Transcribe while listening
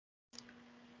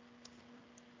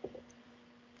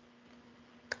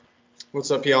What's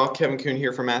up, y'all? Kevin Kuhn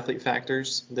here from Athlete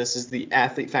Factors. This is the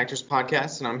Athlete Factors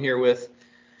podcast, and I'm here with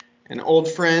an old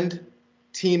friend,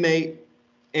 teammate,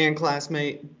 and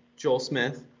classmate, Joel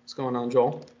Smith. What's going on,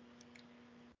 Joel?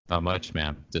 Not much,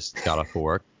 man. Just got off of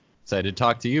work. Excited to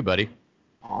talk to you, buddy.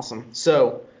 Awesome.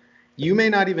 So, you may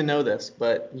not even know this,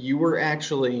 but you were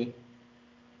actually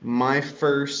my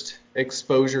first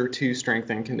exposure to strength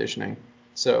and conditioning.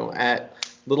 So, at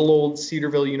little old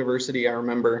Cedarville University, I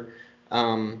remember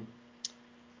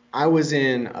I was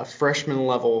in a freshman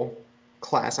level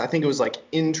class. I think it was like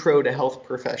Intro to Health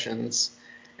Professions.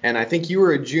 And I think you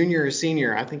were a junior or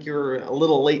senior. I think you were a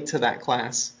little late to that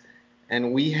class.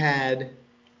 And we had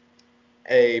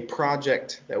a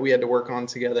project that we had to work on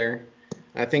together.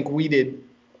 I think we did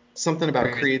something about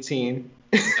creatine.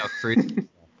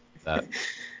 That.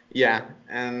 Yeah,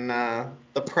 and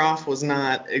the prof was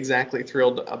not exactly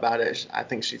thrilled about it. I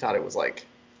think she thought it was like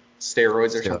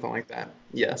steroids or something like that.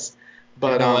 Yes.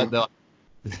 But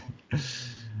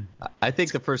I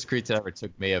think the first creatine I ever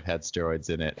took may have had steroids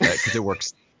in it because it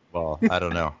works well. I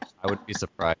don't know. I wouldn't be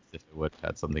surprised if it would have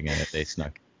had something in it. They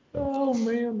snuck. Oh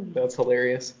man, that's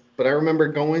hilarious. But I remember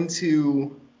going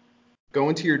to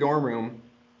your dorm room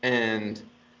and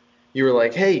you were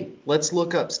like, "Hey, let's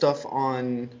look up stuff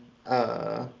on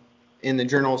in the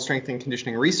Journal of Strength and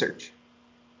Conditioning Research."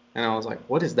 And I was like,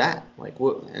 "What is that?" Like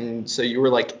what? And so you were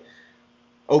like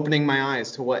opening my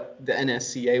eyes to what the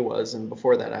NSCA was, and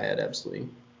before that I had absolutely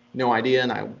no idea,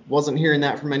 and I wasn't hearing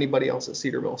that from anybody else at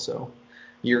Cedarville. So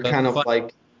you're kind of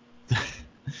like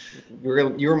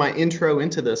you were my intro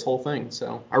into this whole thing.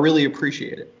 So I really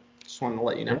appreciate it. Just wanted to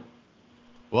let you know.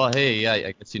 Well, hey, yeah,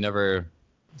 I guess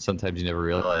sometimes you never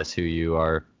realize who you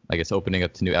are, I guess, opening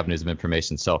up to new avenues of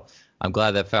information. So I'm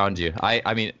glad that found you.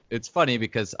 I mean, it's funny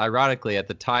because ironically at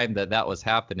the time that was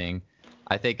happening,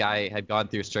 I think I had gone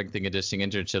through strength and conditioning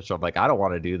internships where I'm like, I don't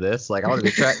want to do this. Like, I want to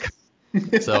be track.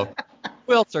 So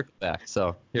we'll circle back.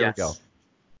 So here we go.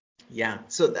 Yeah.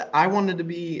 So I wanted to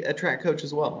be a track coach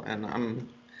as well. And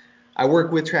I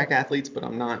work with track athletes, but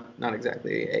I'm not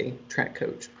exactly a track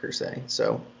coach per se.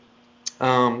 So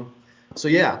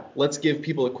yeah, let's give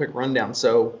people a quick rundown.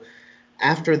 So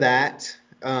after that,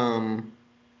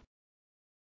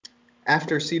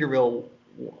 after Cedarville,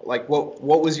 like what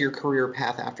was your career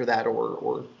path after that,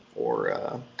 or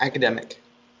academic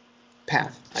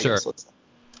path? I guess.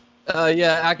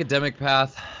 Yeah, academic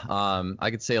path.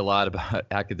 I could say a lot about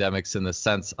academics in the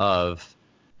sense of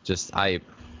just I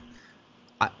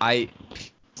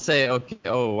say, okay,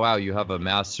 oh wow, you have a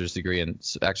master's degree in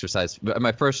exercise. But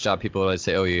my first job, people would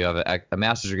say, oh, you have a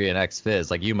master's degree in X Phys,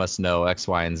 like you must know X,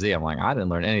 Y, and Z. I'm like, I didn't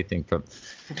learn anything from.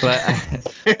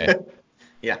 But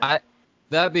yeah.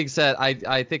 That being said,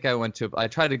 I think I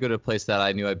tried to go to a place that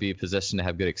I knew I'd be positioned to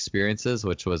have good experiences,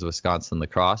 which was Wisconsin La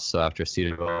Crosse. So after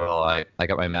Cedarville, I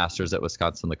got my master's at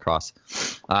Wisconsin La Crosse,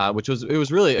 which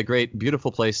was really a great,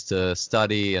 beautiful place to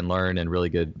study and learn, and really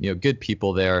good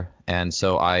people there. And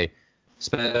so I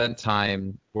spent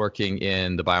time working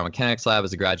in the biomechanics lab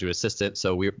as a graduate assistant.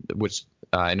 So which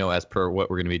I know as per what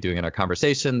we're going to be doing in our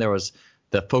conversation,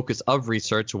 the focus of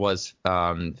research was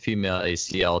female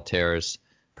ACL tears,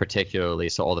 particularly,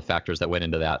 so all the factors that went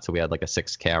into that. So we had like a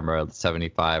 6-camera,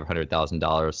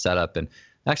 $100,000 setup, and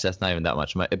actually that's not even that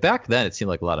much money. Back then it seemed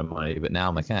like a lot of money, but now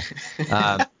I'm like,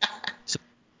 So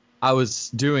I was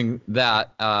doing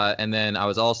that, and then I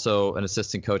was also an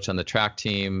assistant coach on the track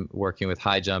team, working with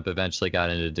high jump. Eventually got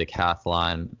into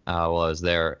decathlon while I was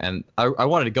there, and I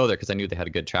wanted to go there because I knew they had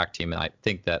a good track team, and I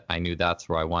think that I knew that's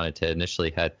where I wanted to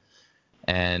initially head.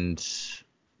 And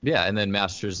yeah, and then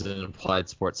master's in applied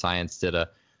sports science, did a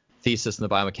thesis in the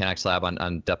biomechanics lab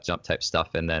on depth jump type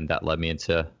stuff, and then that led me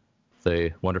into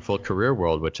the wonderful career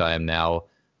world, which I am now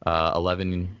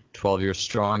 12 years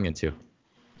strong into.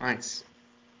 Nice.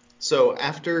 So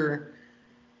after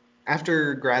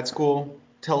grad school,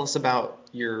 tell us about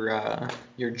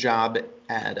your job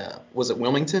at was it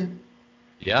Wilmington?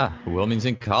 Yeah,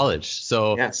 Wilmington College.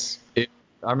 So yes. I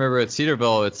remember at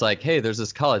Cedarville, it's like, hey, there's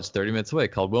this college 30 minutes away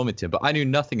called Wilmington, but I knew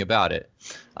nothing about it.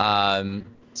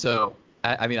 So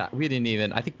I mean, we didn't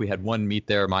even, I think we had one meet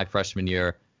there my freshman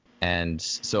year. And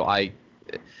so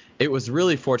it was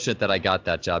really fortunate that I got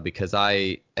that job because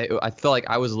I felt like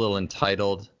I was a little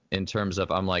entitled in terms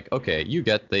of, I'm like, okay, you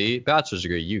get the bachelor's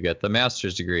degree, you get the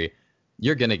master's degree,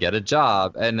 you're going to get a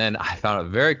job. And then I found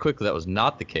out very quickly that was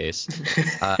not the case.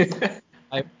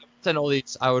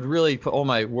 I would really put all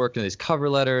my work in these cover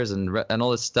letters and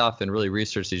all this stuff, and really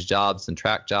research these jobs and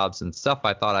track jobs and stuff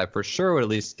I thought I for sure would at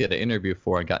least get an interview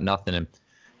for, and got nothing.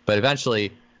 But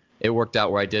eventually it worked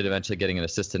out where I did eventually getting an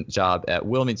assistant job at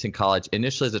Wilmington College,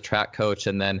 initially as a track coach,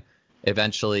 and then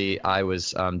eventually I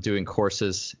was doing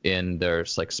courses in their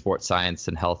like sports science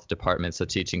and health department, so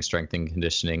teaching strength and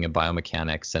conditioning and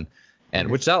biomechanics, and Mhm.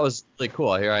 which that was really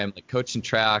cool. Here I am like coaching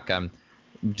track. I'm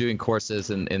doing courses,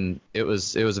 and it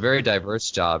was a very diverse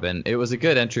job, and it was a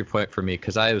good entry point for me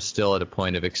because I was still at a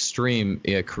point of extreme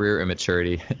career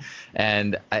immaturity,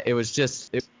 and it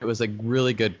was a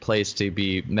really good place to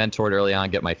be mentored early on,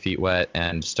 get my feet wet,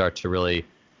 and start to really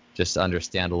just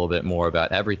understand a little bit more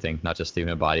about everything, not just the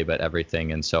human body, but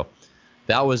everything. And so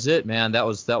that was it, man. That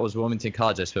was Wilmington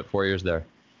College. I spent 4 years there.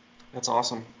 That's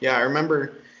awesome. Yeah, I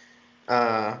remember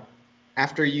uh,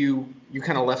 after you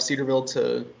kind of left Cedarville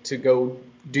to go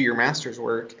do your master's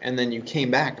work, and then you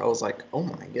came back. I was like, oh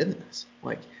my goodness,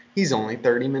 like he's only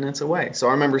 30 minutes away. So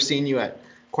I remember seeing you at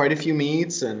quite a few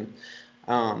meets, and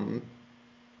um,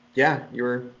 yeah, you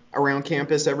were around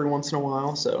campus every once in a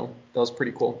while. So that was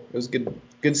pretty cool. It was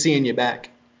good seeing you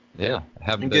back. Yeah, I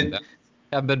haven't And been good. back,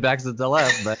 haven't been back since I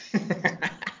left, but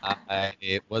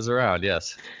I was around.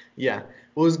 Yes. Yeah.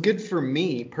 Well, it was good for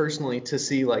me personally to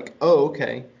see like, oh,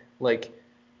 okay, like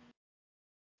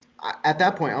at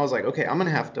that point, I was like, okay, I'm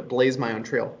gonna have to blaze my own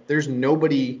trail. There's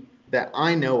nobody that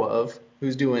I know of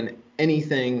who's doing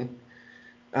anything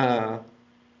uh,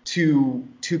 to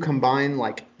combine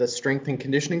like the strength and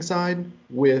conditioning side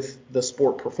with the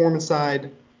sport performance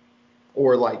side,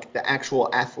 or like the actual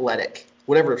athletic,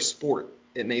 whatever sport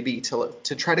it may be,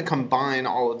 to try to combine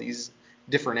all of these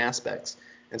different aspects.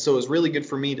 And so it was really good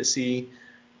for me to see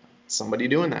somebody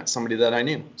doing that, somebody that I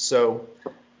knew. So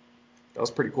that was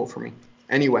pretty cool for me.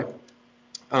 Anyway,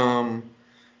 um,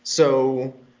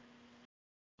 so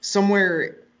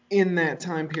somewhere in that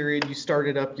time period, you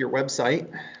started up your website.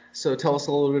 So tell us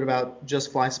a little bit about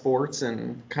Just Fly Sports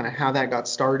and kind of how that got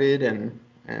started,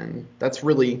 and that's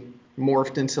really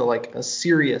morphed into like a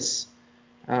serious,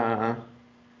 uh,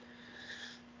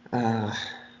 uh,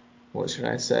 what should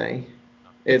I say?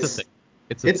 It's a It's thing.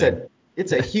 It's a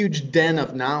it's thing. a huge den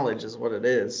of knowledge, is what it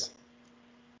is.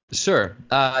 Sure.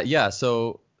 Yeah.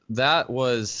 So that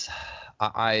was,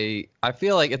 I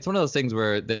feel like it's one of those things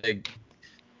where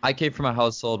I came from a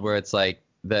household where it's like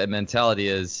the mentality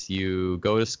is you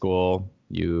go to school,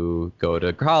 you go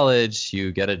to college,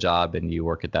 you get a job, and you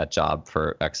work at that job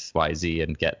for X, Y, Z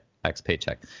and get X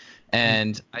paycheck.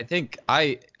 And I think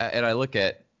I look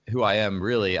at who I am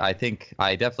really, I think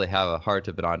I definitely have a heart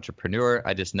of an entrepreneur.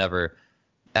 I just never,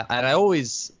 and I've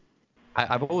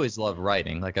always loved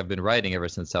writing. Like I've been writing ever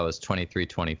since I was 23,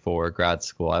 24, grad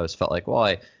school. I always felt like, well,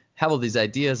 I have all these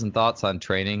ideas and thoughts on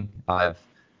training.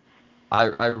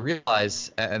 I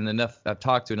realize, and I've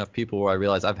talked to enough people where I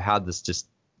realize I've had this just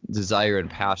desire and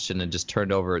passion and just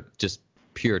turned over just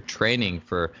pure training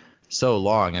for so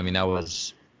long. I mean,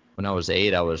 when I was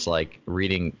 8, I was like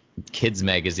reading kids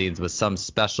magazines with some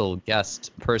special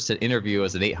guest person interview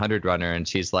as an 800 runner, and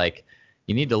she's like,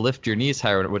 you need to lift your knees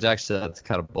higher, which actually that's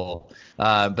kind of bull.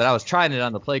 But I was trying it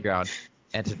on the playground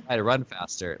and to try to run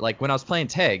faster. Like when I was playing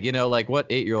tag, like what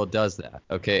 8-year-old does that?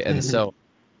 Okay. And Mhm. so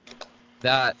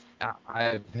that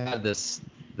I've had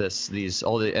these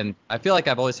all the, and I feel like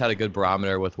I've always had a good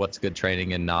barometer with what's good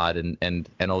training and not, and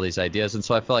all these ideas. And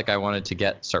so I feel like I wanted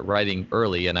to start writing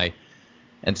early,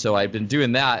 and so I've been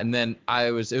doing that. And then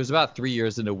it was about 3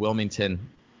 years into Wilmington.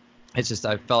 It's just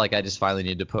I felt like I just finally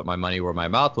needed to put my money where my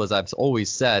mouth was. I've always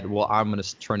said, well, I'm going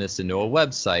to turn this into a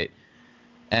website.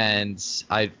 And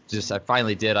I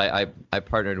finally did. I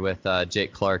partnered with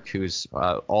Jake Clark, who's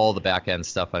all the back end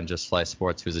stuff on Just Fly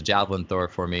Sports, who's a javelin thrower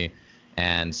for me.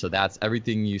 And so that's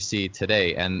everything you see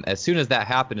today. And as soon as that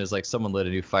happened, it was like someone lit a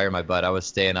new fire in my butt. I was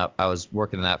staying up. I was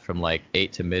working on that from like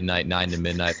 8 to midnight, 9 to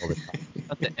midnight all the time.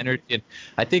 Got the energy. And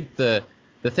I think the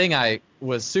thing I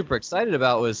was super excited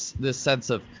about was this sense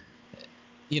of,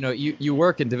 you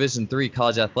work in Division III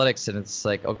college athletics, and it's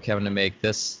like, okay, I'm going to make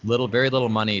this very little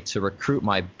money to recruit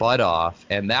my butt off,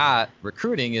 and that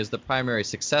recruiting is the primary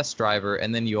success driver.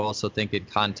 And then you also think in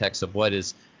context of what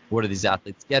are these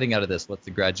athletes getting out of this? What's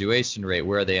the graduation rate?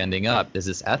 Where are they ending up? Is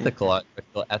this ethical? I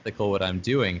feel ethical what I'm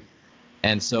doing.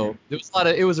 And Yeah. so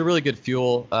it was a really good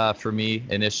fuel for me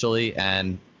initially,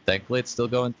 and thankfully it's still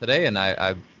going today. And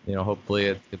hopefully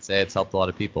it could say it's helped a lot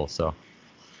of people. So.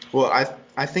 Well,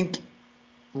 I think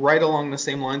right along the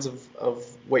same lines of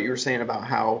what you were saying about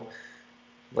how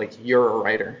like you're a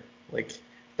writer. Like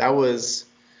that was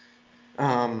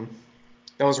um,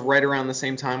 that was right around the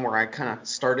same time where I kind of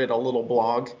started a little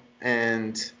blog.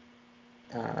 And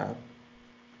uh,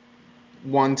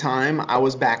 one time I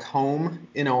was back home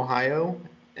in Ohio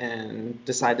and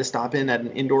decided to stop in at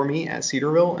an indoor meet at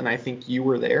Cedarville, and I think you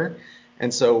were there.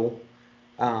 And so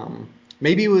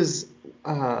maybe it was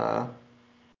uh,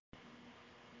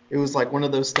 it was like one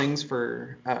of those things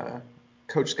for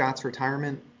Coach Scott's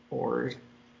retirement, or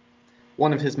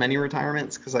one of his many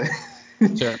retirements, because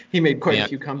Sure. he made quite Yeah. a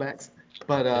few comebacks.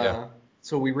 But Yeah.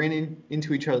 so we ran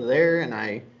into each other there,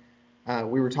 and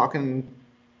we were talking,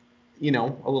 a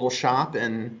little shop,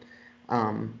 and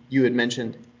you had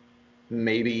mentioned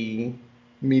maybe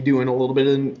me doing a little bit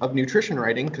of nutrition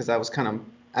writing, because that was kind of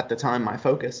at the time my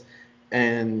focus.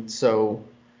 And so,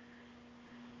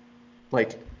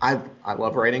 like, I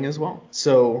love writing as well.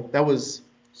 So that was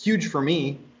huge for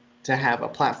me to have a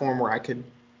platform where I could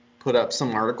put up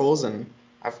some articles, and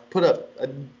I've put up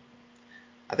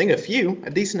I think a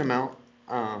decent amount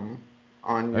on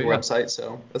your Okay. website.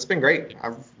 So that's been great.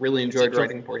 I've really enjoyed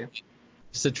writing for you.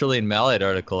 Citrulline Malate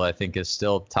article, I think, is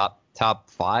still top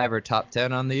 5 or top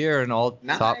 10 on the year and all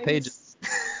top pages.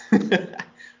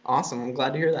 Awesome. I'm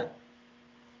glad to hear that.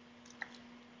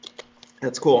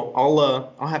 That's cool.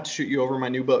 I'll have to shoot you over my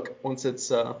new book once it's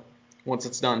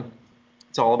done.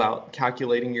 It's all about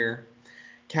calculating your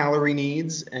calorie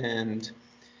needs, and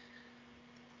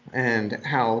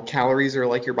how calories are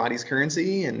like your body's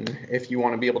currency, and if you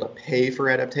want to be able to pay for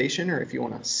adaptation, or if you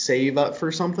want to save up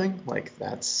for something, like,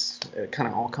 it kind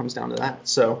of all comes down to that.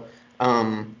 So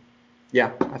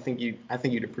yeah, I think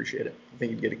you'd appreciate it. I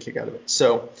think you'd get a kick out of it.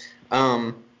 So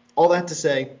all that to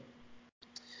say,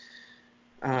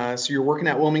 so you're working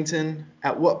at Wilmington.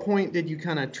 At what point did you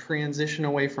kind of transition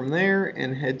away from there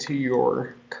and head to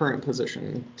your current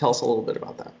position? Tell us a little bit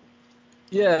about that.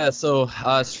 Yeah, so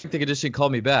strength and conditioning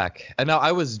called me back. And now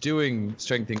I was doing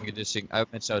strength and conditioning. I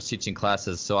mentioned I was teaching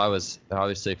classes, so I was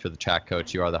obviously, for the track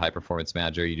coach, you are the high performance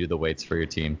manager. You do the weights for your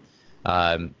team.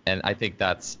 And I think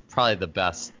that's probably the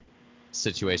best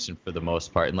situation for the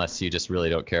most part, unless you just really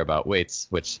don't care about weights,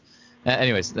 which,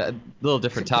 anyways, a little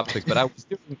different topic. But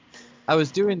I was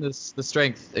doing the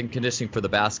strength and conditioning for the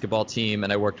basketball team,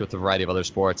 and I worked with a variety of other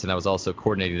sports, and I was also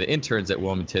coordinating the interns at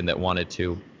Wilmington that wanted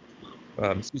to,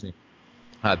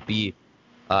 be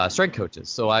strength coaches.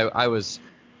 So I was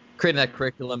creating that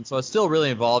curriculum. So I was still really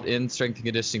involved in strength and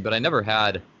conditioning, but I never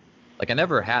had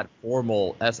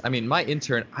formal I mean, my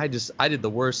intern, I did the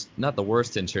worst, not the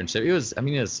worst internship. It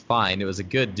was fine. It was a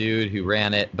good dude who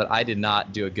ran it, but I did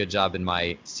not do a good job in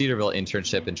my Cedarville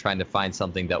internship in trying to find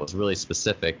something that was really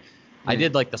specific. I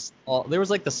did the small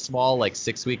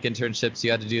 6-week internships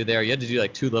you had to do there. You had to do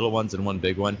 2 little ones and 1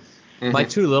 big one. Mm-hmm. My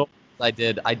 2 little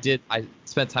I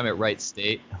spent time at Wright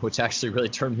State, which actually really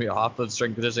turned me off of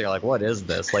strength conditioning. I'm like, what is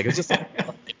this? It's just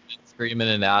screaming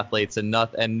and athletes and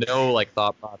no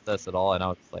thought process at all. And I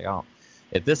was like, oh,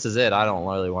 if this is it, I don't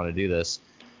really want to do this.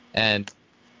 And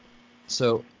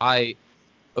so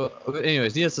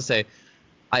anyways, needless to say,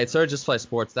 I had started Just Fly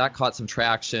Sports. That caught some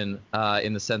traction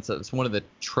in the sense that one of the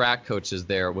track coaches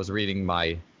there was reading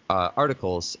my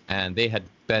articles, and the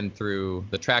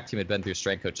track team had been through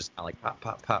strength coaches, kind of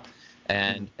pop, pop.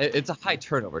 And it's a high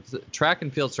turnover. Track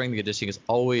and field strength and conditioning is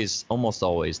almost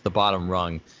always the bottom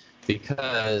rung,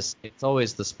 because it's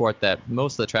always the sport that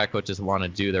most of the track coaches want to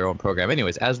do their own program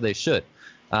anyways, as they should.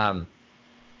 The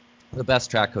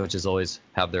best track coaches always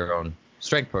have their own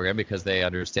strength program because they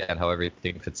understand how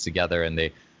everything fits together, and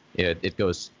it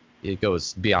goes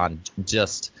beyond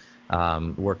just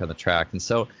work on the track. And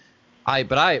so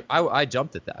I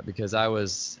jumped at that because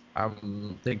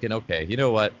I'm thinking, okay, you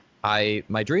know what?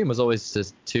 My dream was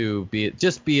always to be a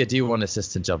D1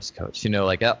 assistant jumps coach.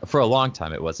 For a long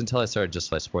time it was, until I started Just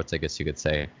Fly Sports, I guess you could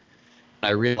say. I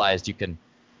realized you can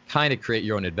kind of create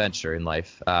your own adventure in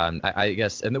life, I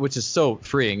guess, and which is so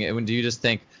freeing. And when do you just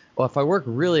think, well, if I work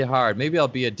really hard, maybe I'll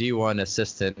be a D1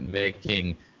 assistant,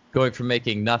 going from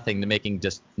making nothing to making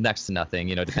just next to nothing,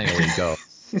 depending on where you go.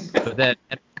 But then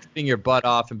being your butt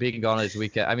off and being gone on this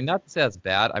weekend, I mean, not to say that's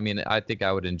bad. I mean, I think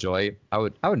I would enjoy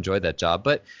that job,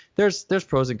 but there's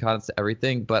pros and cons to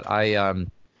everything. But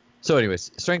so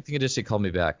anyways, strength and conditioning called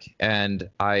me back, and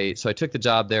I took the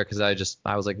job there because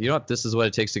I was like, you know what, this is what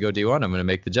it takes to go D1. I'm going to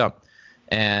make the jump,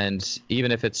 and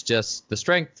even if it's just the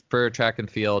strength for track and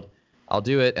field, I'll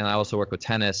do it. And I also work with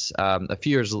tennis. A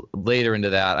few years later into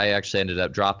that, I actually ended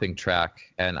up dropping track,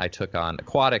 and I took on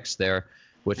aquatics there,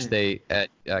 which they at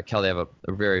Cal, they have a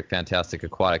very fantastic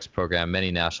aquatics program,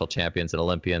 many national champions and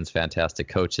Olympians, fantastic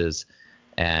coaches.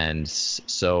 And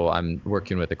so I'm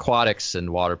working with aquatics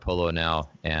and water polo now,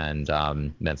 and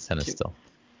men's tennis still.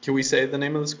 Can we say the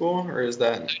name of the school, or is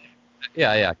that?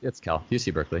 Yeah, it's Cal,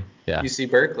 UC Berkeley. Yeah.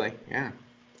 UC Berkeley, yeah.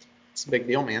 It's a big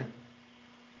deal, man.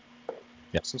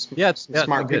 Yeah. Some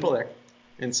smart people there,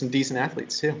 and some decent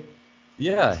athletes too.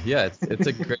 Yeah, it's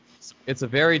a great. It's a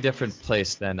very different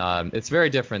place than it's very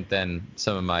different than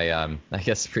some of my I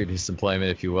guess previous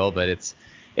employment, if you will. But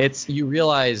it's you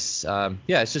realize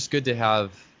it's just good to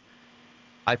have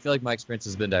I feel like my experience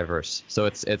has been diverse. So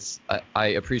I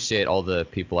appreciate all the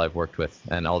people I've worked with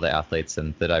and all the athletes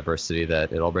and the diversity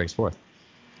that it all brings forth.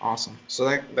 Awesome. So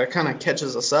that kind of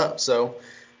catches us up. So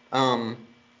one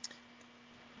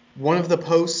of the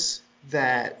posts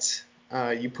that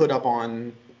you put up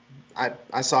on,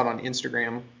 I saw it on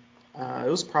Instagram. It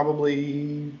was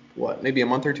probably maybe a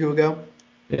month or two ago.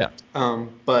 Yeah.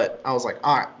 But I was like,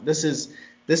 all right, this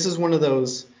is one of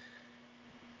those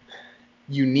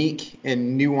unique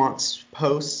and nuanced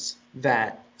posts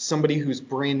that somebody who's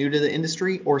brand new to the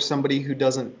industry or somebody who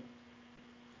doesn't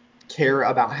care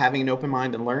about having an open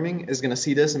mind and learning is going to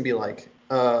see this and be like,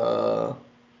 they're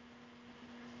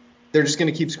just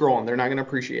going to keep scrolling. They're not going to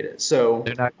appreciate it. So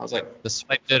I was like, the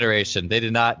swipe generation, they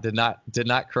did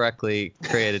not correctly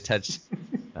create attention.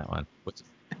 That one.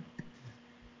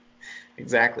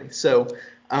 Exactly. So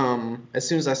as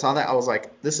soon as I saw that, I was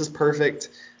like, this is perfect.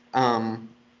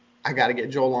 I got to get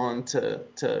Joel on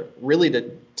to really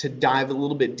to dive a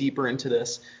little bit deeper into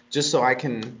this, just so I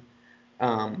can.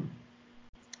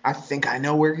 I think I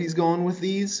know where he's going with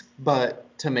these,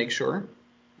 but to make sure,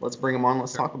 let's bring him on.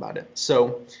 Let's talk about it.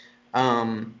 So,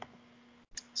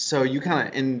 so you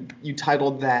you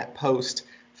titled that post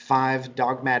 5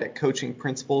 dogmatic coaching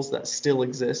principles that still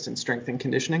exist in strength and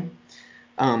conditioning.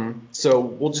 So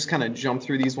we'll just kind of jump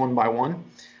through these one by one.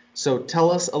 So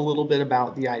tell us a little bit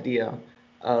about the idea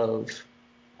of,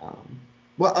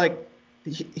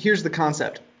 here's the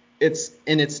concept. It's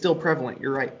still prevalent.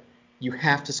 You're right. You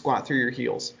have to squat through your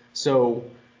heels. So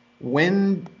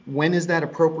when is that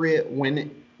appropriate?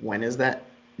 When is that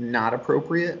not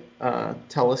appropriate?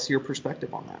 Tell us your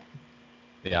perspective on that.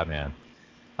 Yeah, man.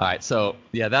 All right. So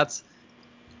yeah, that's.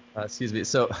 Excuse me.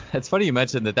 So it's funny you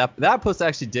mentioned that post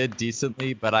actually did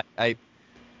decently, but I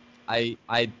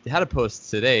had a post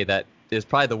today that is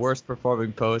probably the worst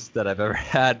performing post that I've ever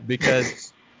had,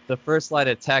 because the first line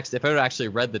of text, if I actually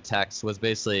read the text, was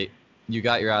basically, you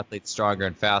got your athletes stronger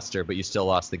and faster, but you still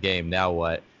lost the game. Now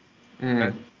what?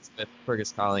 Smith,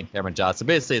 Fergus Connolly, and Cameron Johnson.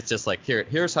 Basically, it's just like,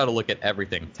 here's how to look at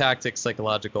everything: tactics,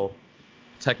 psychological,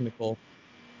 technical.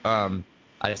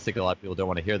 I just think a lot of people don't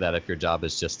want to hear that if your job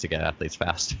is just to get athletes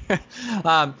faster.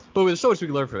 But there's so much we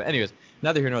can learn from it. Anyways,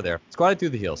 neither here nor there. Squatting through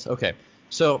the heels. Okay,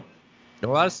 so a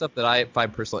lot of stuff that I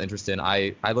find personal interest in,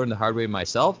 I learned the hard way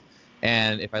myself,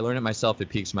 and if I learn it myself, it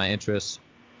piques my interest,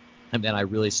 and then I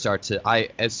really start to,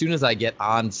 as soon as I get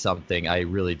on something, I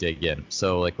really dig in.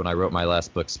 So like when I wrote my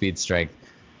last book, Speed Strength,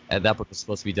 and that book was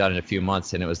supposed to be done in a few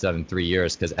months, and it was done in 3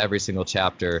 years, because every single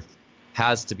chapter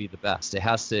has to be the best. It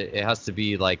has to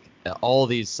be like all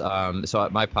these. So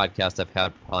at my podcast, I've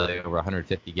had probably over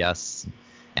 150 guests,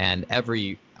 and I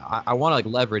want to like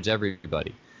leverage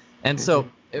everybody. And so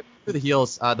through the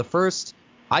heels, the first,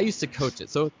 I used to coach it.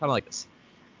 So it's kind of like this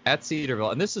at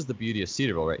Cedarville, and this is the beauty of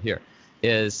Cedarville right here,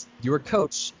 is you were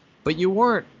coached, but you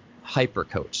weren't hyper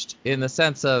coached in the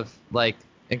sense of like.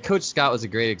 And Coach Scott was a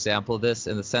great example of this,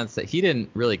 in the sense that he didn't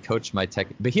really coach my tech,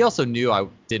 but he also knew I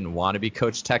didn't want to be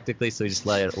coached technically, so he just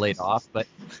laid off. But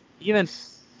even,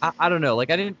 I don't know, like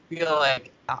I didn't feel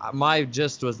like my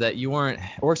gist was that you weren't,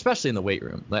 or especially in the weight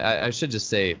room. Like I should just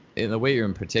say, in the weight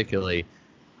room particularly,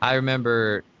 I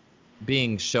remember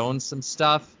being shown some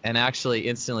stuff and actually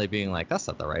instantly being like, that's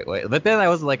not the right way. But then I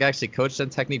wasn't like actually coached on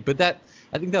technique. But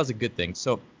I think that was a good thing.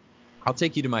 So I'll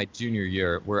take you to my junior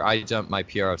year, where I jumped my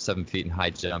PR of 7 feet in high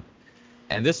jump.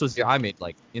 And this was, I made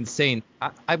like insane.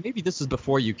 Maybe this was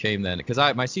before you came then, because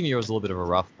my senior year was a little bit of a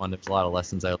rough one. There's a lot of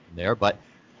lessons I learned there. But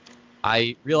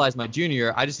I realized my junior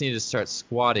year, I just needed to start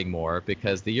squatting more,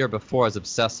 because the year before I was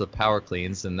obsessed with power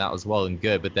cleans, and that was well and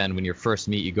good. But then when your first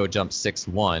meet, you go jump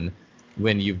 6'1".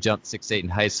 When you've jumped 6'8" in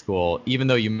high school, even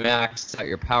though you maxed out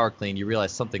your power clean, you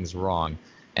realize something's wrong.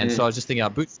 And so I was just thinking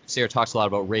about, Bootstrap talks a lot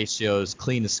about ratios,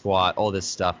 clean to squat, all this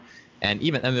stuff. And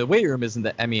the weight room isn't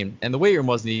that, and the weight room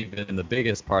wasn't even the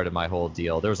biggest part of my whole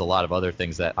deal. There was a lot of other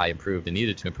things that I improved and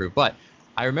needed to improve. But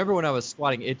I remember when I was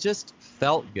squatting, it just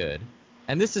felt good.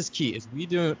 And this is key, is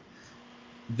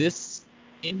this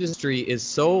industry is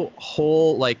so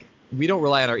whole, like we don't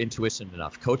rely on our intuition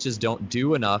enough. Coaches don't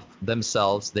do enough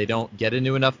themselves. They don't get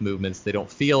into enough movements. They don't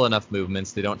feel enough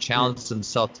movements. They don't challenge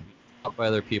themselves to be taught by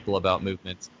other people about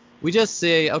movements. We just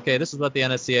say, okay, this is what the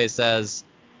NSCA says.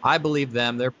 I believe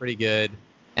them. They're pretty good.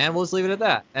 And we'll just leave it at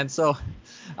that. And so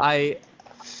I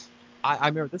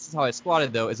remember, this is how I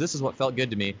squatted, though, is this is what felt good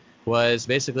to me, was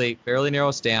basically fairly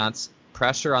narrow stance,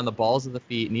 pressure on the balls of the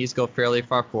feet, knees go fairly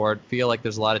far forward, feel like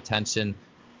there's a lot of tension,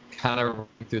 kind of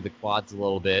through the quads a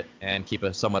little bit, and keep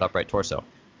a somewhat upright torso.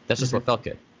 That's just what felt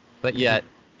good. But yet,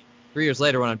 3 years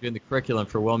later, when I'm doing the curriculum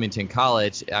for Wilmington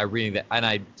College, I'm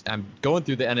going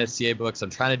through the NSCA books. I'm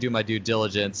trying to do my due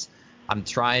diligence. I'm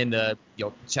trying to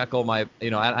check all my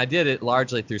and I did it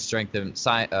largely through Strength and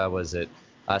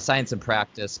Science and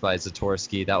Practice by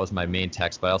Zatorsky. That was my main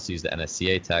text, but I also used the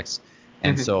NSCA text.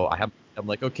 And so I'm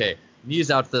like, okay, knees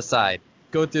out to the side,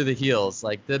 go through the heels,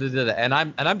 like da da da da. And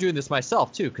I'm doing this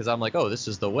myself too, because I'm like, oh, this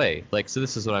is the way. Like, so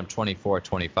this is when I'm 24,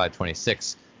 25,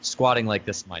 26, squatting like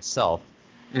this myself.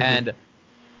 And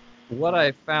what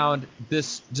I found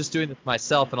just doing this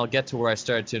myself, and I'll get to where I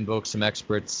started to invoke some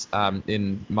experts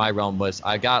in my realm, was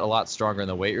I got a lot stronger in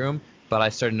the weight room, but I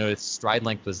started to notice stride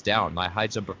length was down. My high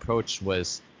jump approach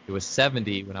was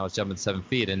 70 when I was jumping 7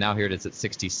 feet, and now here it is at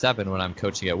 67 when I'm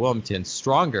coaching at Wilmington,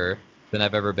 stronger than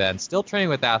I've ever been. Still training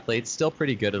with athletes, still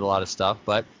pretty good at a lot of stuff,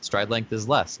 but stride length is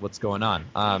less. What's going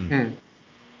on?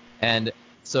 And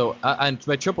so and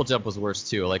my triple jump was worse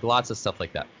too, like lots of stuff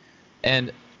like that.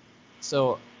 And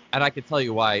so, and I can tell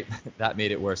you why that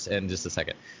made it worse in just a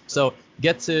second. So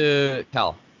get to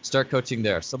Cal, start coaching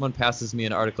there. Someone passes me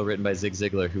an article written by Zig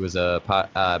Ziglar, who was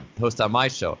a host on my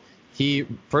show.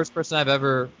 First person I've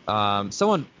ever,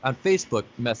 someone on Facebook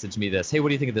messaged me this. Hey, what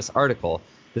do you think of this article?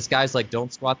 This guy's like,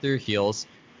 don't squat through your heels.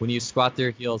 When you squat through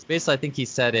your heels, basically I think he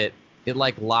said it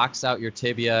like locks out your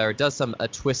tibia or does a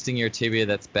twisting your tibia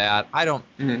that's bad. I don't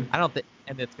think,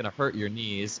 and it's going to hurt your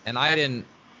knees. And I didn't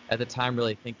at the time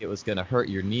really think it was going to hurt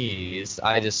your knees.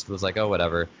 I just was like, oh,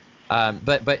 whatever.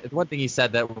 But one thing he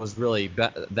said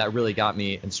that really got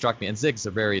me and struck me, and Zig's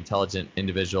a very intelligent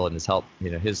individual, and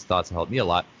his thoughts have helped me a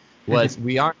lot, was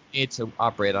we aren't made to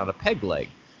operate on a peg leg.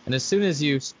 And as soon as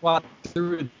you squat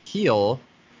through the heel,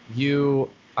 you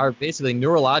are basically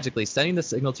neurologically sending the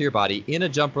signal to your body in a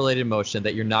jump-related motion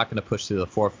that you're not going to push through the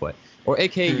forefoot, or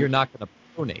aka you're not going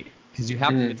to pronate, because you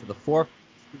have to get to the forefoot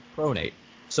to pronate.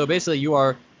 So basically you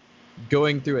are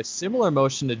going through a similar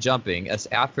motion to jumping,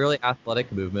 a fairly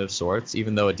athletic movement of sorts,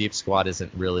 even though a deep squat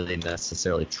isn't really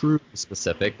necessarily true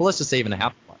specific, but let's just say even a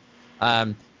half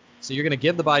squat. So you're going to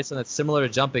give the body something that's similar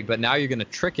to jumping, but now you're going to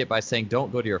trick it by saying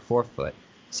don't go to your forefoot.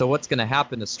 So what's going to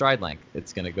happen to stride length?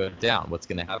 It's going to go down. What's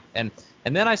going to happen?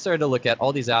 And then I started to look at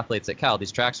all these athletes at Cal,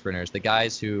 these track sprinters, the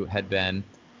guys who had been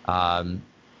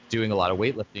doing a lot of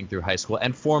weightlifting through high school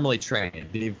and formally trained,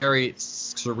 the very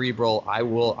cerebral, I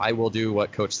will do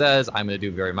what coach says, I'm going to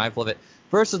do, very mindful of it,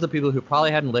 versus the people who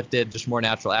probably hadn't lifted, just more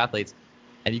natural athletes.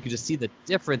 And you can just see the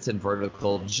difference in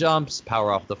vertical jumps,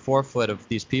 power off the forefoot of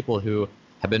these people who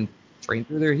have been trained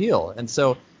through their heel. And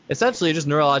so essentially you're just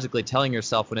neurologically telling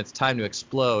yourself when it's time to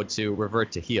explode to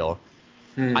revert to heel.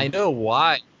 I know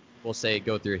why people say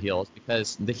go through your heels,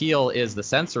 because the heel is the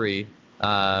sensory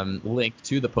link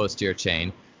to the posterior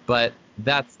chain, but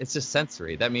it's just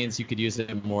sensory. That means you could use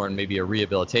it more in maybe a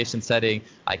rehabilitation setting.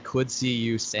 I could see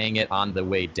you saying it on the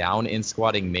way down in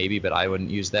squatting maybe, but I wouldn't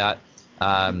use that.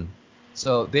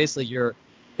 So basically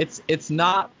it's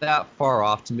not that far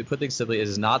off, to put things simply, it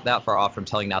is not that far off from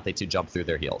telling an athlete to jump through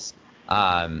their heels.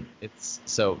 It's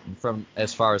so from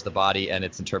as far as the body and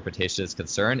its interpretation is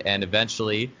concerned, and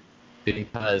eventually,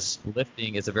 because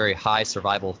lifting is a very high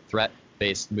survival threat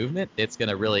based movement, it's going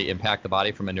to really impact the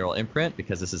body from a neural imprint,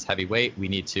 because this is heavy weight. We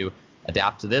need to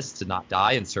adapt to this to not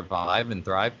die and survive and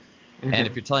thrive. And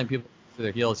if you're telling people through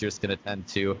their heels, you're just going to tend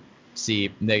to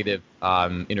see negative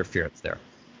interference there.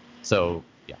 So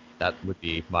yeah, that would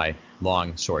be my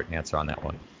long, short answer on that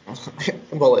one.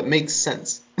 Well, it makes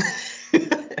sense.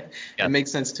 It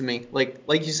makes sense to me.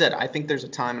 Like you said, I think there's a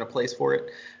time and a place for it.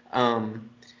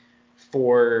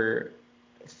 For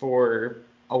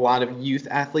a lot of youth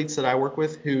athletes that I work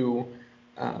with who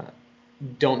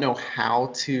don't know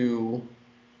how to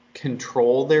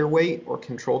control their weight or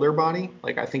control their body,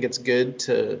 like I think it's good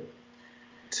to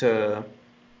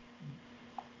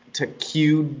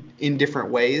cue in different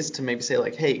ways, to maybe say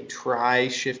like, hey, try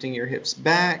shifting your hips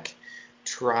back,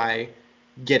 try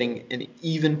getting an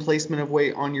even placement of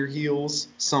weight on your heels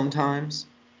sometimes,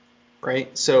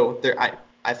 right? So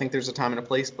I think there's a time and a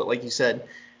place, but like you said,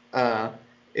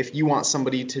 if you want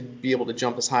somebody to be able to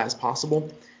jump as high as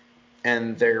possible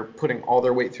and they're putting all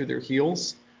their weight through their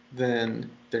heels,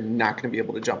 then they're not going to be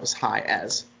able to jump as high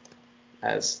as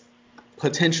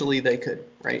potentially they could,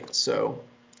 right? So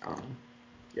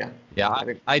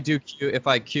I do cue, if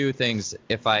I cue things,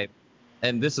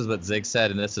 and this is what Zig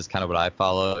said, and this is kind of what I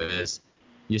follow, is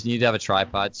you need to have a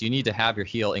tripod, so you need to have your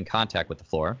heel in contact with the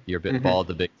floor, your ball,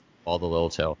 the big ball, the little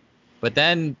toe. But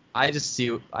then I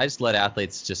just let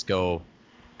athletes just go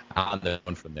on their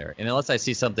own from there. And unless I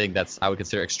see something that's I would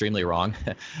consider extremely wrong,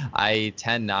 I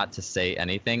tend not to say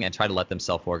anything and try to let them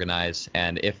self-organize.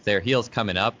 And if their heel's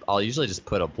coming up, I'll usually just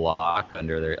put a block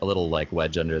under a little like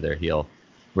wedge under their heel,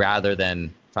 rather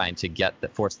than trying to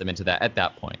force them into that at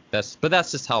that point.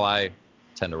 That's just how I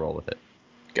tend to roll with it.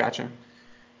 Gotcha.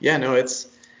 Yeah, no, it's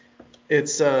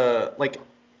like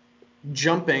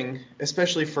jumping,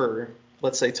 especially for,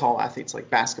 let's say, tall athletes like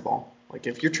basketball. Like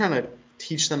if you're trying to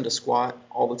teach them to squat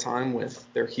all the time with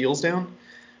their heels down,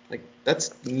 like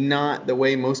that's not the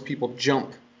way most people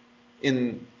jump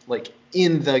in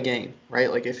the game,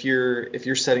 right? Like if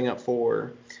you're setting up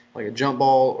for like a jump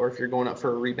ball, or if you're going up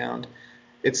for a rebound,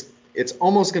 it's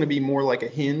almost going to be more like a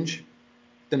hinge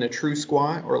than a true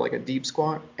squat or like a deep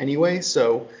squat anyway.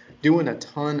 So doing a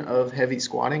ton of heavy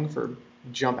squatting for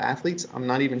jump athletes, I'm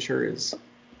not even sure is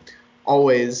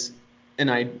always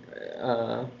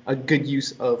a good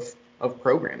use of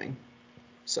programming.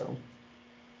 So,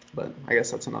 but I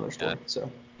guess that's another Yeah. story.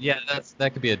 So. Yeah,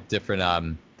 that could be a different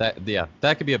that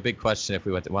could be a big question if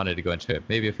we wanted to go into it.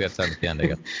 Maybe if we have time at the end, I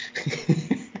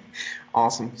guess.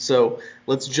 Awesome. So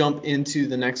let's jump into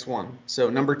the next one. So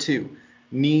number 2,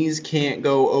 knees can't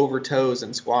go over toes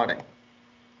in squatting.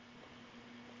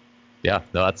 Yeah,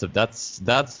 no, that's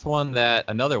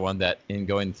another one that in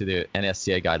going through the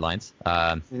NSCA guidelines,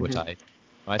 which Mm-hmm. I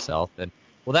myself, and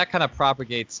well, that kind of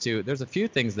propagates to. There's a few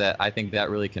things that I think that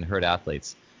really can hurt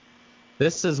athletes.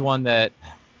 This is one that,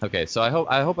 okay, so I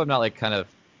hope I'm not like kind of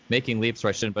making leaps where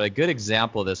I shouldn't, but a good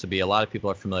example of this would be a lot of people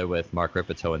are familiar with Mark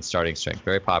Ripito and Starting Strength.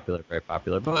 Very popular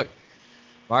book.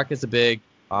 Mark is a big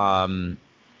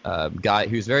guy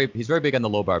he's very big on the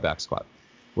low bar back squat,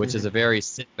 which is Mm-hmm. a very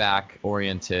sit back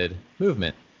oriented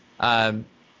movement. Um,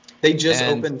 They just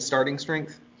and opened Starting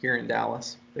Strength here in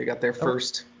Dallas. They got their oh,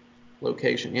 first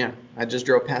location. Yeah, I just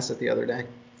drove past it the other day.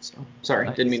 So sorry,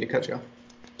 didn't nice. mean to cut you off.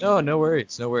 No, no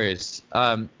worries, no worries.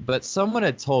 But someone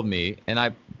had told me,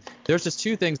 and there's just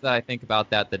two things that I think about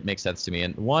that make sense to me.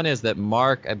 And one is that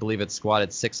Mark, I believe, had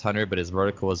squatted 600, but his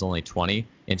vertical was only 20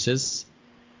 inches.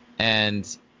 And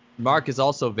Mark is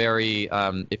also very,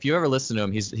 if you ever listen to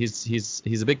him,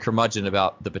 he's a big curmudgeon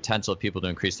about the potential of people to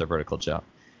increase their vertical jump.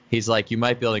 He's like, you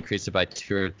might be able to increase it by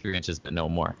 2 or 3 inches, but no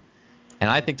more. And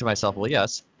I think to myself, well,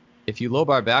 yes, if you low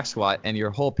bar back squat and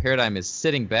your whole paradigm is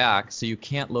sitting back, so you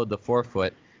can't load the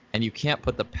forefoot and you can't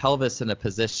put the pelvis in a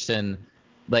position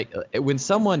like when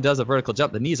someone does a vertical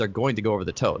jump, the knees are going to go over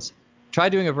the toes. Try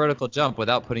doing a vertical jump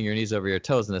without putting your knees over your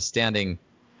toes in a standing.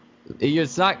 You're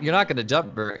not going to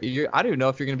jump I don't even know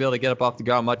if you're going to be able to get up off the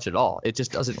ground much at all. It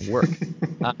just doesn't work.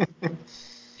 Uh,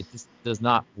 it just does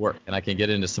not work. And I can get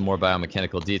into some more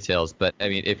biomechanical details. But I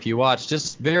mean, if you watch,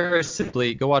 just very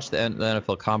simply, go watch the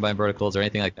NFL Combine verticals or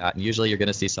anything like that. And usually you're going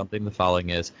to see something. The following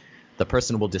is the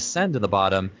person will descend to the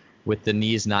bottom with the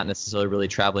knees not necessarily really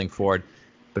traveling forward.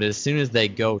 But as soon as they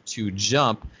go to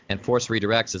jump and force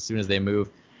redirects, as soon as they move,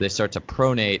 they start to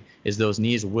pronate, is those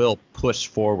knees will push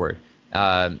forward.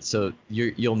 So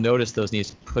you'll notice those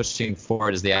knees pushing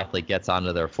forward as the athlete gets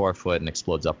onto their forefoot and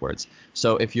explodes upwards.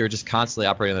 So if you're just constantly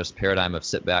operating this paradigm of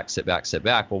sit back, sit back, sit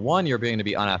back, well, one, you're being to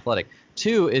be unathletic.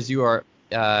 Two is you are,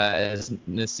 as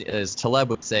Taleb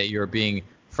would say, you're being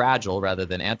fragile rather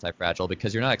than anti-fragile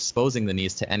because you're not exposing the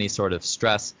knees to any sort of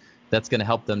stress that's going to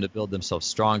help them to build themselves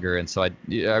stronger. And so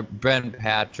Ben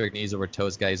Patrick, knees over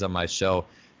toes guys on my show,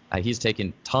 he's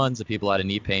taken tons of people out of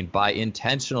knee pain by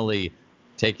intentionally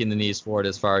taking the knees forward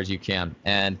as far as you can.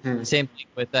 And same thing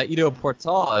with Ido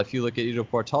Portal. If you look at Ido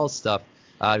Portal's stuff,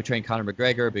 we trained Conor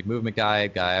McGregor, big movement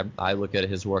guy. I look at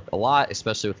his work a lot,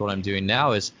 especially with what I'm doing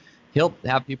now. Is he'll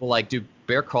have people like do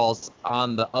bear crawls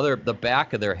on the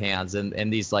back of their hands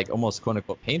and these like almost quote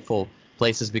unquote painful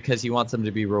places because he wants them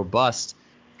to be robust.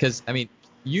 Because I mean,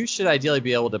 you should ideally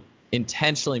be able to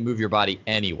intentionally move your body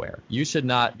anywhere. You should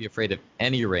not be afraid of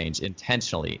any range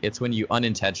intentionally. It's when you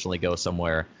unintentionally go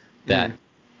somewhere that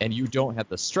and you don't have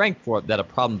the strength for it that a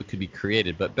problem could be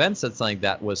created. But Ben said something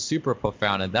that was super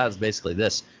profound, and that is basically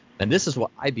this. And this is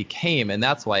what I became, and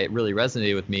that's why it really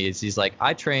resonated with me. Is he's like,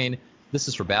 I train. This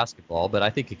is for basketball, but I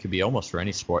think it could be almost for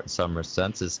any sport in some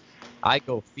senses. I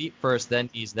go feet first, then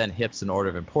knees, then hips in order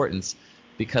of importance,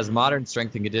 because modern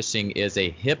strength and conditioning is a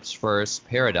hips first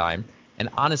paradigm. And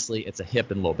honestly, it's a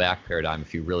hip and low back paradigm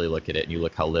if you really look at it and you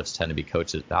look how lifts tend to be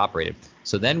coached and operated.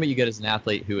 So then what you get is an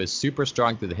athlete who is super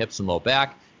strong through the hips and low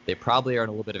back. They probably are in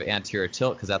a little bit of anterior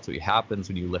tilt because that's what happens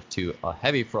when you lift too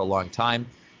heavy for a long time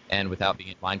and without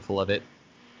being mindful of it.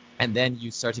 And then you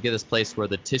start to get this place where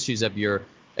the tissues of your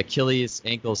Achilles,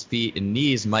 ankles, feet, and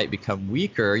knees might become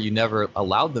weaker. You never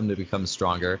allowed them to become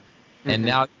stronger. And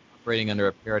now you're operating under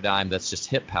a paradigm that's just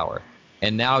hip power.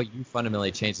 And now you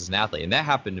fundamentally changed as an athlete. And that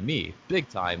happened to me big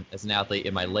time as an athlete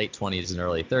in my late 20s and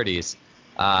early 30s.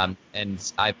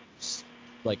 And I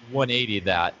like 180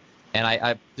 that. And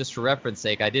I just for reference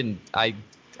sake, the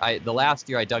last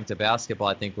year I dunked a basketball,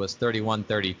 I think was 31,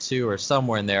 32 or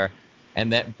somewhere in there.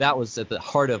 And that was at the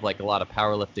heart of like a lot of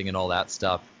powerlifting and all that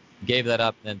stuff. gave that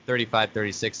up. And then 35,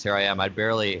 36, here I am. I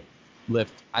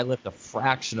lift a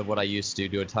fraction of what I used to,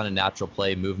 do a ton of natural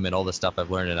play, movement, all the stuff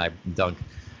I've learned, and I dunk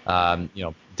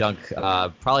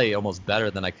probably almost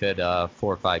better than I could 4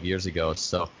 or 5 years ago.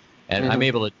 So, and I'm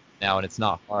able to now, and it's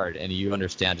not hard, and you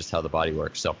understand just how the body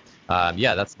works. So,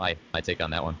 yeah, that's my take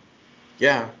on that one.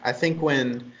 Yeah, I think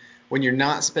when you're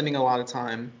not spending a lot of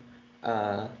time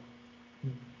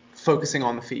focusing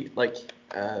on the feet, like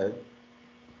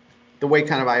the way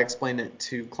kind of I explain it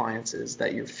to clients is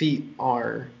that your feet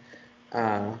are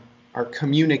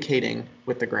communicating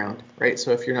with the ground, right?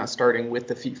 So if you're not starting with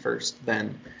the feet first,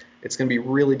 then it's going to be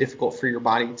really difficult for your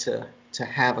body to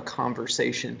have a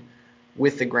conversation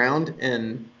with the ground.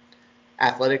 And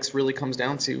athletics really comes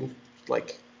down to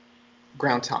like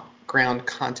ground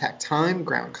contact time,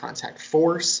 ground contact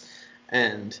force,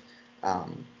 and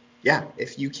yeah,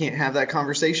 if you can't have that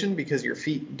conversation because your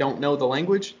feet don't know the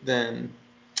language, then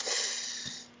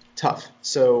tough.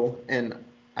 So, and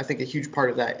I think a huge part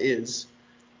of that is,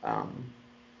 I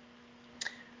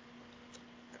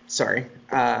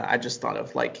just thought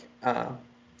of like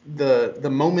the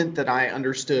moment that I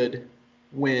understood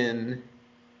when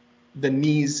the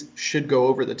knees should go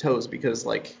over the toes, because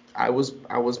like I was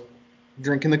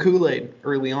drinking the Kool-Aid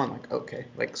early on, like, okay,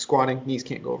 like squatting, knees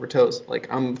can't go over toes.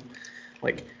 Like I'm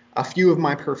like a few of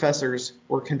my professors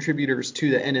were contributors to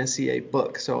the NSCA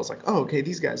book, so I was like, oh, okay,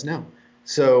 these guys know.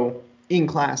 So in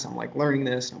class, I'm like learning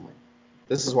this, and I'm like,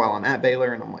 this is while I'm at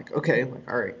Baylor, and I'm like, okay, like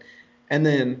all right. And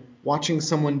then watching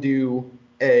someone do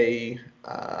a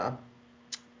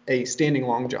standing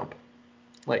long jump,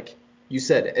 like you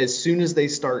said, as soon as they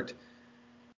start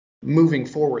moving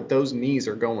forward, those knees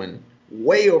are going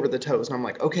way over the toes. And I'm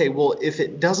like, okay, well, if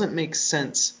it doesn't make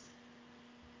sense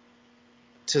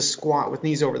to squat with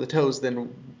knees over the toes,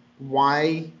 then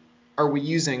why are we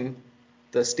using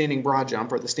the standing broad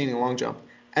jump or the standing long jump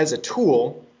as a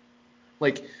tool?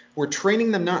 Like, we're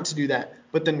training them not to do that,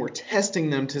 but then we're testing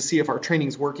them to see if our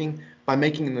training's working by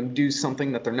making them do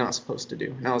something that they're not supposed to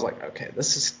do. And I was like, okay,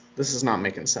 this is not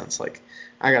making sense. Like,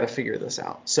 I got to figure this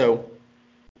out. So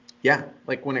yeah,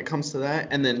 like when it comes to that,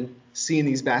 and then seeing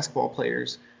these basketball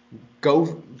players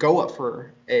go up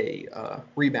for a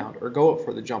rebound or go up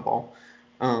for the jump ball,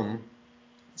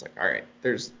 it's like, all right,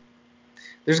 there's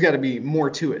got to be more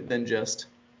to it than just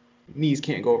knees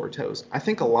can't go over toes. I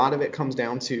think a lot of it comes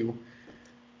down to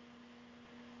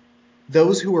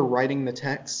those who are writing the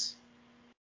texts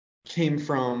came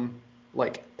from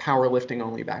like powerlifting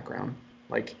only background.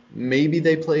 Like maybe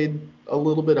they played a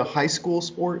little bit of high school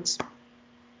sports,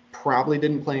 probably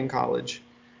didn't play in college,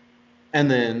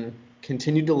 and then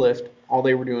continued to lift. All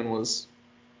they were doing was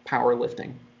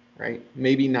powerlifting, right?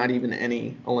 Maybe not even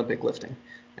any Olympic lifting.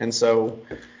 And so,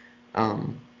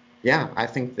 yeah, I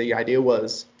think the idea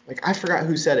was, like, I forgot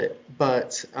who said it,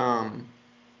 but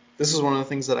this is one of the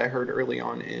things that I heard early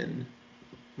on in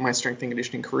my strength and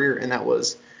conditioning career, and that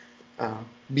was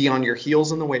be on your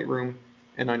heels in the weight room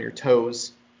and on your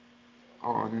toes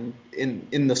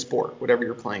in the sport, whatever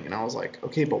you're playing. And I was like,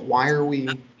 okay, but why are we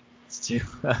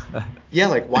yeah,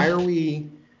 like why are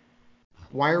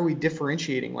we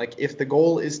differentiating? Like if the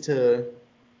goal is to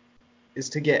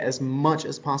get as much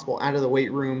as possible out of the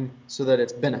weight room so that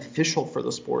it's beneficial for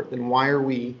the sport, then why are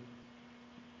we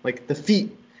like the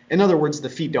feet? In other words, the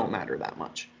feet don't matter that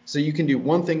much. So you can do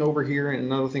one thing over here and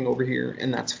another thing over here,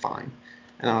 and that's fine.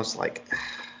 And I was like,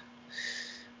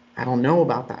 I don't know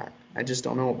about that. I just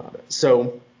don't know about it.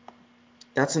 So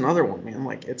that's another one, man.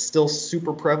 Like it's still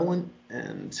super prevalent,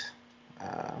 and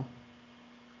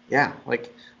yeah,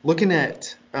 like looking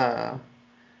at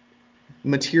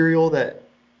material that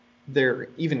they're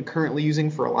even currently using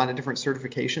for a lot of different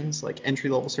certifications, like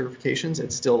entry-level certifications,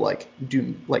 it's still like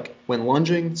when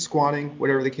lunging, squatting,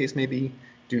 whatever the case may be,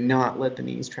 do not let the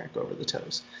knees track over the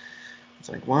toes. It's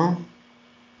like, well,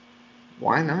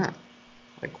 why not?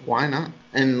 Like, why not?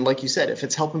 And like you said, if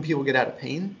it's helping people get out of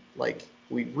pain, like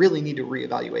we really need to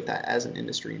reevaluate that as an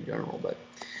industry in general. But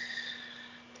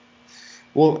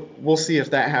we'll see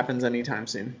if that happens anytime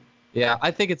soon. Yeah,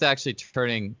 I think it's actually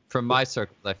turning from my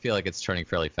circles. I feel like it's turning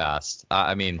fairly fast.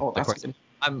 I mean, Oh, of that's course, good.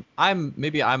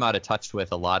 maybe I'm out of touch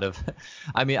with a lot of.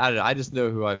 I mean, I don't know. I just know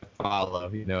who I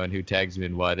follow, and who tags me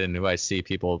in what, and who I see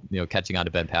people, catching on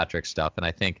to Ben Patrick stuff. And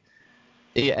I think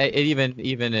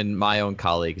even in my own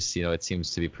colleagues, it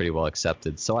seems to be pretty well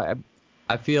accepted. So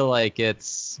I feel like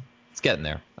it's getting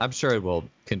there. I'm sure it will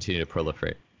continue to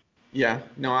proliferate. Yeah,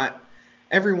 no,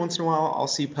 every once in a while I'll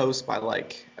see posts by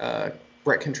like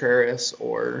Brett Contreras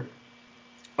or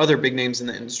other big names in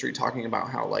the industry talking about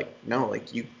how like no,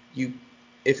 like you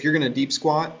if you're gonna deep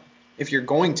squat, if you're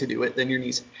going to do it, then your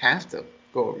knees have to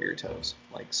go over your toes.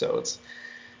 Like so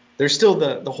There's still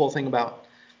the whole thing about,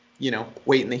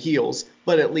 weight in the heels,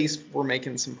 but at least we're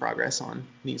making some progress on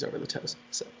knees over the toes.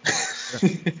 So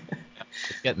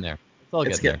It's getting there. It's all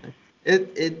getting there.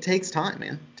 It takes time,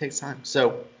 man. It takes time.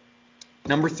 So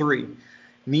number 3,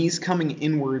 knees coming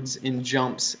inwards in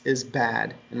jumps is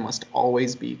bad and must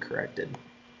always be corrected.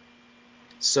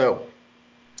 So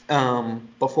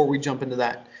before we jump into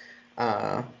that,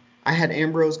 I had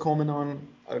Ambrose Coleman on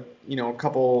a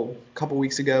couple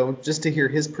weeks ago just to hear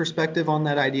his perspective on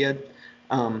that idea.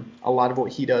 A lot of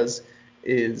what he does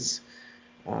is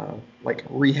like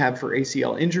rehab for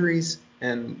ACL injuries,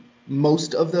 and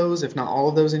most of those, if not all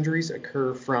of those injuries,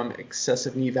 occur from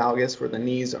excessive knee valgus, where the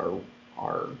knees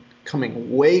are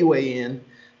coming way in,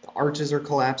 the arches are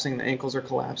collapsing, the ankles are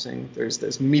collapsing, there's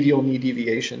this medial knee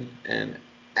deviation, and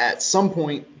at some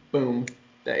point, boom,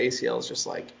 the ACL is just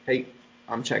like, hey,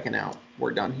 I'm checking out,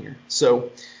 we're done here. So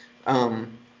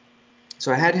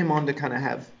I had him on to kind of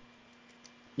have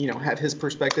his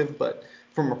perspective, but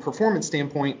from a performance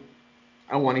standpoint,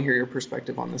 I want to hear your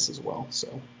perspective on this as well.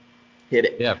 So hit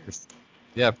it.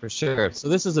 Yeah, for sure. So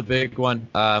this is a big one.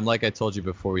 Like I told you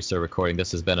before we started recording,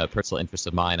 this has been a personal interest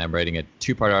of mine. I'm writing a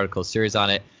 2-part article series on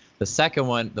it.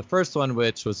 The first one,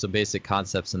 which was some basic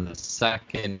concepts, and the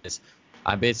second is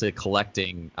I'm basically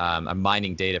collecting, I'm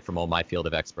mining data from all my field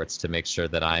of experts to make sure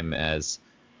that I'm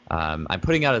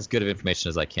putting out as good of information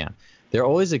as I can. There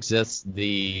always exists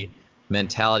the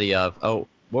mentality of, oh,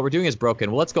 what we're doing is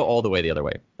broken. Well, let's go all the way the other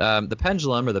way. The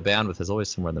pendulum or the bandwidth is always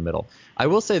somewhere in the middle. I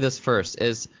will say this first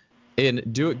is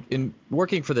in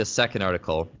working for this second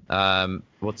article.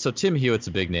 So Tim Hewitt's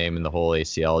a big name in the whole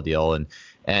ACL deal,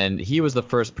 and he was the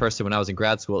first person when I was in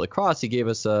grad school at La Crosse. He gave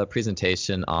us a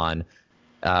presentation on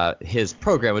his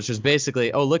program, which was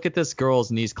basically, oh, look at this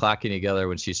girl's knees clacking together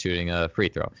when she's shooting a free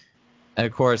throw. And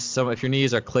of course, if your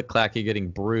knees are click-clacky, getting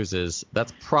bruises,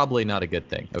 that's probably not a good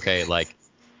thing. Okay, like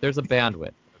there's a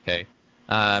bandwidth. Okay.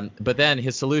 But then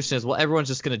his solution is, well, everyone's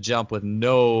just going to jump with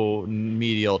no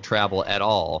medial travel at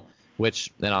all,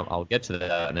 which then I'll get to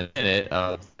that in a minute,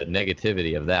 of the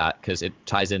negativity of that, because it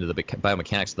ties into the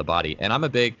biomechanics of the body. And I'm a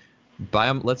big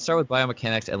let's start with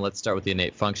biomechanics, and let's start with the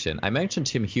innate function. I mentioned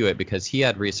Tim Hewitt because he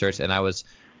had research, and I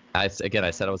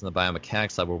said I was in the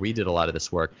biomechanics lab where we did a lot of this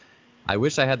work. I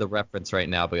wish I had the reference right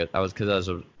now, but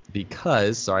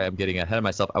sorry, I'm getting ahead of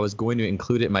myself. I was going to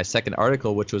include it in my second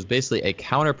article, which was basically a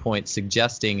counterpoint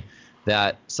suggesting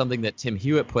that something that Tim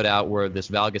Hewitt put out, where this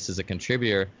valgus is a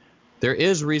contributor, there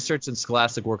is research in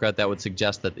scholastic workout that would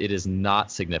suggest that it is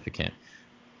not significant.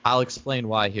 I'll explain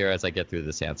why here as I get through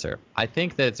this answer. I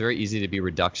think that it's very easy to be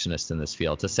reductionist in this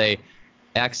field, to say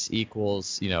X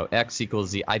equals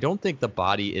Z. I don't think the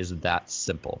body is that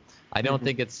simple. I don't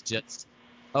think it's just,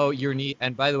 oh, your knee.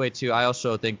 And by the way, too, I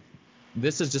also think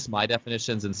this is just my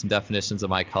definitions and some definitions of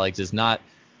my colleagues is not.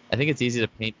 I think it's easy to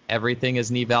paint everything as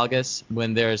knee valgus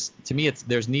when there's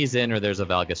knees in or there's a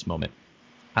valgus moment.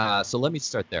 So let me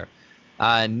start there.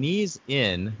 Knees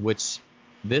in, which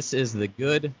this is the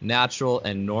good, natural,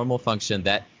 and normal function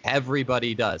that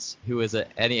everybody does who is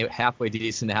any halfway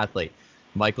decent athlete.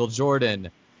 Michael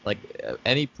Jordan, like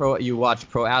any you watch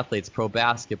pro athletes, pro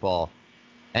basketball,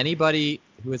 anybody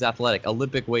who is athletic,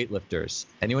 Olympic weightlifters,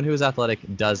 anyone who is athletic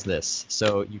does this.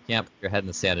 So you can't put your head in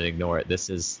the sand and ignore it. This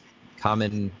is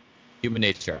common human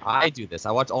nature. I do this.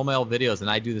 I watch all my old videos, and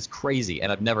I do this crazy,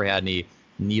 and I've never had any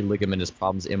knee ligamentous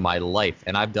problems in my life.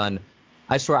 And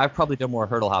I swear I've probably done more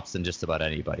hurdle hops than just about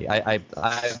anybody. I've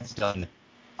done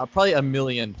probably 1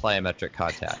 million plyometric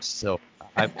contacts. So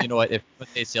you know what? If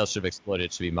ACL should have exploded,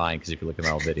 it should be mine, because if you look at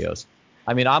my old videos,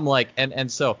 I mean, I'm like,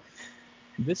 and so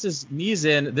this is knees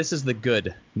in. This is the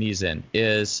good knees in.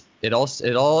 It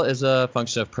all is a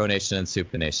function of pronation and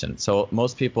supination. So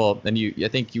most people, and I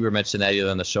think you were mentioning that either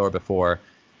on the show or before.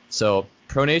 So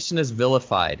pronation is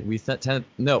vilified.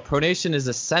 Pronation is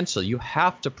essential. You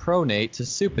have to pronate to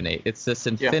supinate. It's this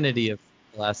infinity of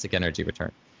elastic energy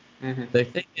return. Mm-hmm. The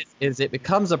thing is it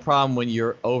becomes a problem when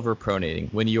you're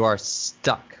overpronating, when you are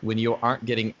stuck, when you aren't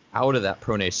getting out of that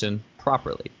pronation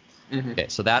properly. Mm-hmm. Okay,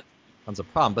 so that becomes a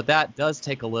problem. But that does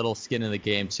take a little skin in the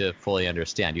game to fully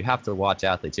understand. You have to watch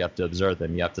athletes. You have to observe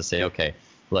them. You have to say, okay,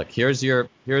 look, here's your,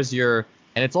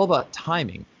 and it's all about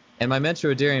timing. And my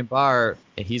mentor, Darian Barr,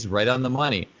 he's right on the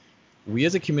money. We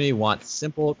as a community want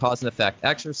simple cause and effect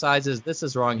exercises. This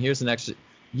is wrong. Here's an extra.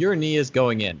 Your knee is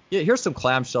going in. Here's some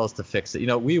clamshells to fix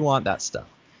it. We want that stuff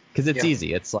because it's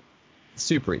easy. It's like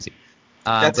super easy.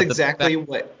 That's exactly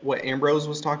what Ambrose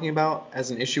was talking about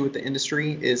as an issue with the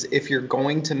industry is if you're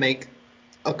going to make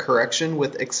a correction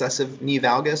with excessive knee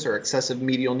valgus or excessive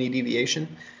medial knee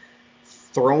deviation,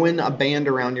 throwing a band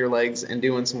around your legs and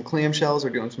doing some clamshells or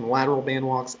doing some lateral band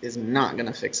walks is not going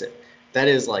to fix it. That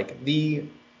is like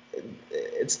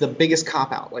it's the biggest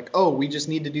cop out. Like, oh, we just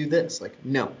need to do this. Like,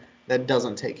 no, that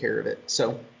doesn't take care of it.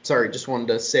 So sorry, just wanted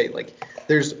to say, like,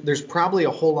 there's probably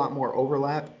a whole lot more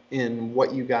overlap in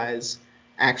what you guys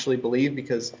actually believe,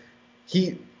 because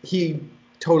he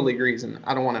totally agrees, and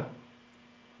I don't want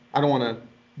to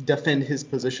defend his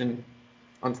position,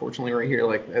 unfortunately, right here.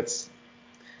 Like, that's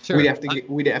Sure.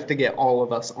 we'd have to get all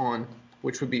of us on,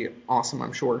 which would be awesome,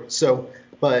 I'm sure. So,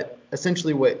 but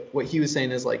essentially what he was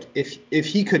saying is, like, if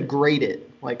he could grade it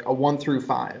like a 1 through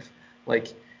 5,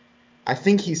 like, I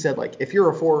think he said, like, if you're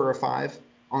a 4 or a 5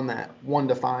 on that 1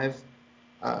 to 5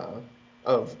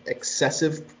 of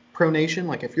excessive pronation,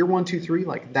 like if you're 1, 2, 3,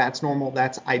 like, that's normal,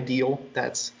 that's ideal,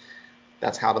 that's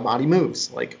how the body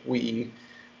moves. Like, we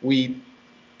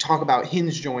talk about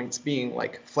hinge joints being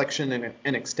like flexion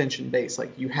and extension based.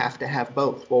 Like, you have to have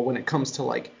both. Well, when it comes to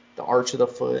like the arch of the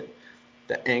foot,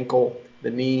 the ankle,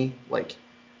 the knee, like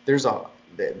there's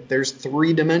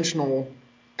 3-dimensional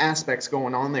aspects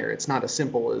going on there. It's not as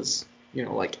simple as,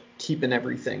 like keeping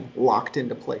everything locked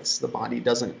into place. The body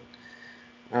doesn't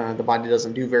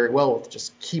do very well with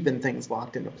just keeping things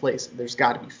locked into place. There's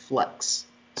got to be flex.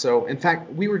 So, in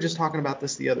fact, we were just talking about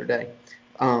this the other day.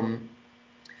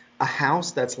 A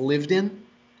house that's lived in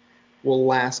will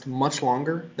last much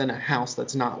longer than a house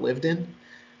that's not lived in,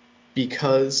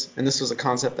 because, and this was a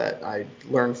concept that I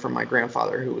learned from my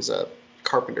grandfather, who was a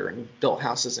carpenter and built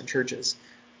houses and churches.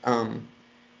 A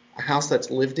house that's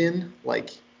lived in,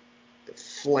 like,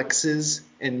 flexes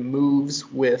and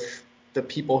moves with the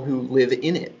people who live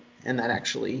in it, and that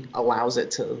actually allows it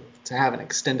to have an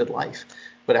extended life.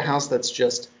 But a house that's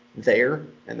just there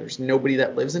and there's nobody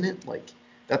that lives in it, like,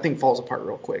 that thing falls apart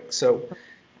real quick. So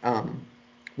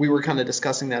we were kind of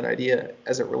discussing that idea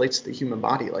as it relates to the human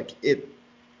body. Like,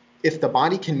 if the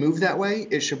body can move that way,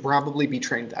 it should probably be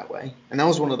trained that way. And that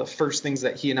was one of the first things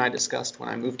that he and I discussed when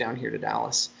I moved down here to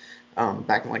Dallas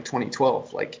back in like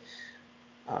 2012. Like,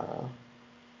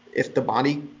 if the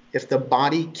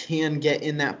body can get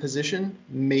in that position,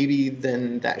 maybe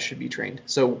then that should be trained.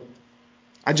 So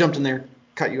I jumped in there,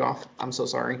 cut you off. I'm so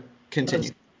sorry.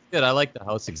 Continue. Good. I like the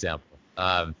house example.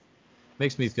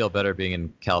 Makes me feel better being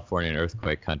in California and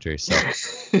earthquake country. So,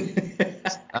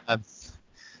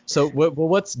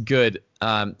 what's good?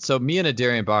 So me and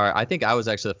Adarian Barr, I think I was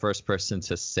actually the first person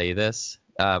to say this.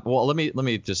 Well, let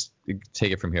me just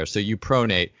take it from here. So you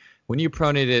pronate. When you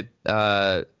pronate it,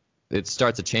 it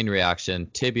starts a chain reaction.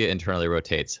 Tibia internally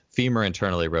rotates. Femur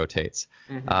internally rotates.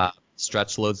 Mm-hmm.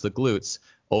 Stretch loads the glutes.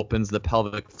 Opens the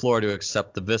pelvic floor to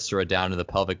accept the viscera down to the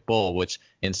pelvic bowl, which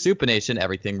in supination,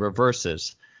 everything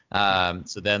reverses.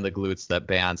 So then the glutes, that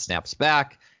band snaps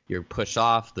back, you push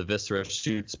off, the viscera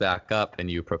shoots back up, and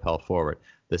you propel forward.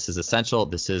 This is essential.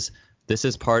 This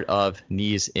is part of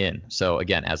knees in. So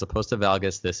again, as opposed to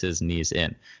valgus, this is knees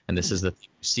in. And this is the thing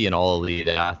you see in all elite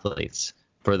athletes.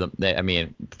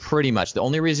 Pretty much the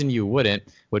only reason you wouldn't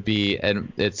would be,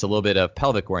 and it's a little bit of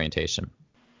pelvic orientation.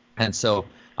 And so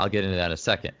I'll get into that in a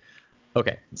second.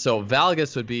 Okay, so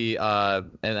valgus would be,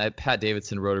 Pat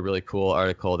Davidson wrote a really cool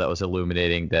article that was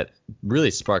illuminating, that really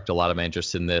sparked a lot of my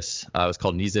interest in this. It was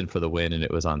called Knees In for the Win, and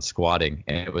it was on squatting,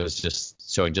 and it was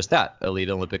just showing just that. Elite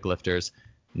Olympic lifters,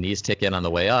 knees tick in on the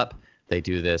way up. They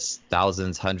do this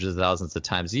thousands, hundreds of thousands of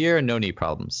times a year, no knee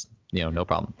problems, no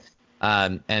problem.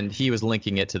 And he was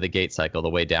linking it to the gait cycle. The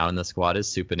way down in the squat is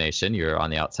supination. You're on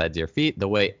the outsides of your feet. The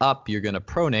way up, you're going to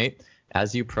pronate.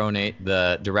 As you pronate,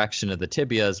 the direction of the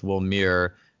tibias will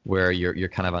mirror where you're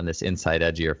kind of on this inside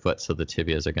edge of your foot, so the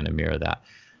tibias are going to mirror that.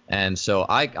 And so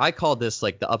I call this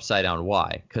like the upside down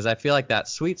Y, because I feel like that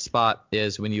sweet spot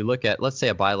is when you look at, let's say,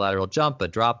 a bilateral jump, a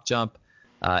drop jump,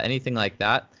 anything like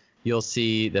that, you'll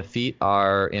see the feet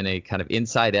are in a kind of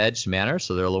inside edge manner,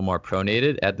 so they're a little more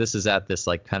pronated. This is at this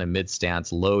like kind of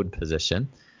mid-stance load position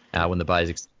when the body's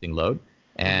accepting load.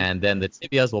 And then the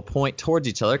tibias will point towards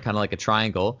each other, kind of like a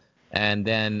triangle. And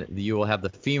then you will have the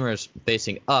femurs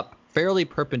facing up, fairly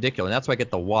perpendicular. And that's why I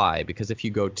get the Y, because if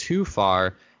you go too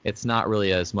far, it's not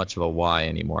really as much of a Y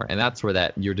anymore. And that's where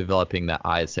that you're developing that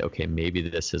eye to say, okay, maybe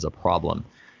this is a problem.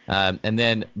 But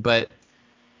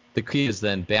the key is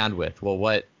then bandwidth.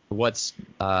 Well, what's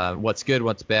good,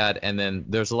 what's bad, and then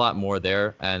there's a lot more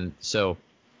there. And so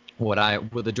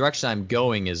the direction I'm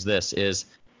going is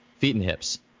feet and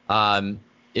hips.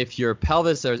 If your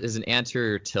pelvis is an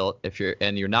anterior tilt,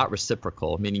 and you're not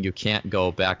reciprocal, meaning you can't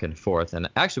go back and forth, and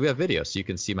actually we have video, so you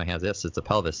can see my hands. Yes, it's a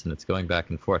pelvis, and it's going back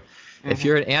and forth. Mm-hmm. If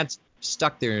you're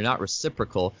stuck there, and you're not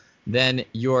reciprocal, then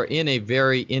you're in a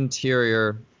very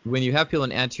interior. When you have people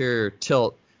in anterior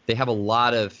tilt, they have a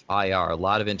lot of IR, a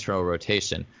lot of internal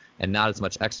rotation, and not as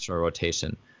much external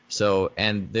rotation. So,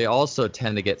 and they also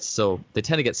tend to get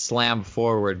slammed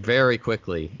forward very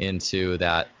quickly into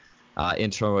that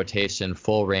internal rotation,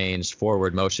 full range,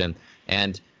 forward motion,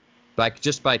 and by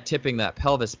tipping that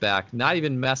pelvis back, not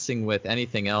even messing with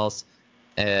anything else,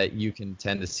 you can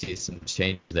tend to see some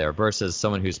change there. Versus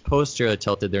someone who's posteriorly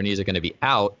tilted, their knees are going to be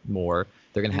out more.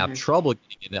 They're going to have trouble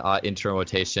getting in internal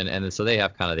rotation, and so they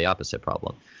have kind of the opposite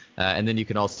problem. And then you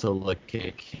can also look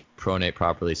at pronate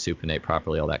properly, supinate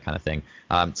properly, all that kind of thing.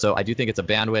 So I do think it's a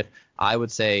bandwidth. I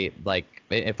would say, like,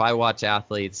 if I watch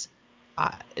athletes,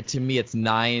 to me it's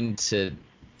 9 to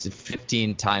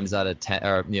 15 times out of 10,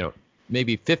 or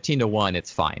maybe 15 to 1,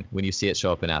 it's fine when you see it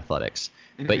show up in athletics.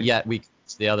 But yet we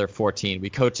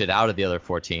coach it out of the other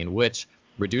 14, which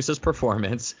reduces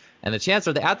performance, and the chance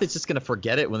are the athlete's just going to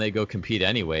forget it when they go compete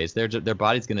anyways. Their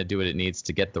body's going to do what it needs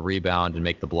to get the rebound and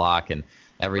make the block and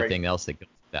everything else that goes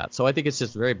with that. So I think it's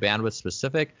just very bandwidth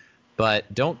specific,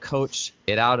 but don't coach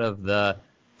it out of the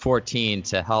 14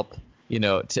 to help,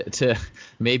 to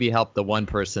maybe help the one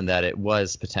person that it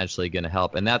was potentially going to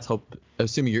help. And that's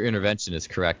assuming your intervention is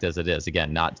correct as it is.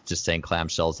 Again, not just saying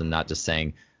clamshells and not just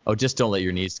saying, oh, just don't let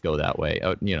your knees go that way.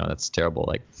 Oh, that's terrible.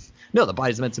 Like, no, the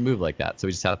body's meant to move like that. So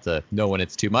we just have to know when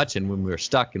it's too much and when we're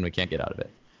stuck and we can't get out of it.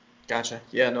 Gotcha.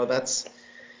 Yeah, no, that's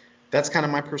kind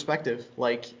of my perspective.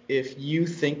 Like, if you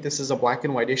think this is a black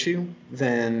and white issue,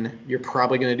 then you're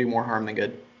probably going to do more harm than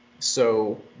good.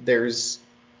 So there's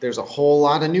a whole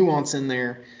lot of nuance in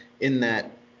there, in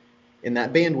that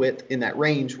bandwidth, in that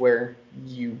range where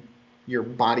your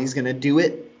body's going to do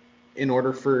it in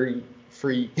order for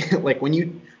like when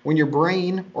your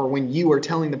brain, or when you are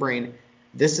telling the brain,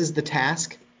 this is the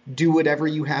task, do whatever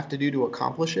you have to do to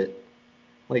accomplish it.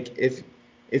 Like, if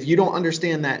you don't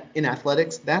understand that in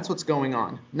athletics, that's what's going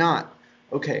on. Not,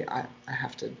 okay, I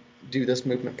have to do this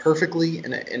movement perfectly,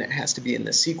 and it has to be in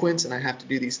this sequence, and I have to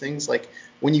do these things. Like,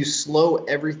 when you slow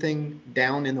everything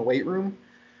down in the weight room,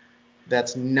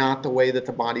 that's not the way that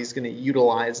the body's going to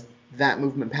utilize that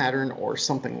movement pattern or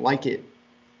something like it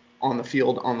on the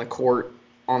field, on the court,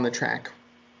 on the track,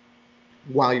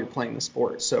 while you're playing the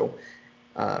sport. So,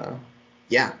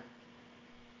 yeah,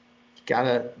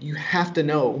 you have to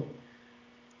know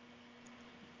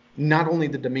not only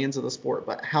the demands of the sport,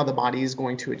 but how the body is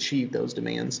going to achieve those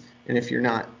demands. And if you're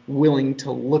not willing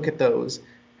to look at those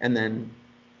and then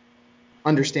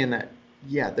understand that,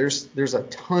 yeah, there's a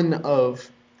ton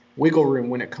of wiggle room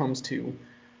when it comes to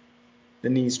the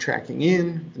knees tracking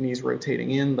in, the knees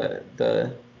rotating in,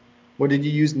 the what did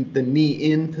you use, the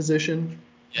knee in position?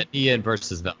 Yeah, knee in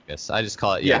versus valgus. I just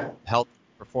call it health,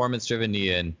 performance driven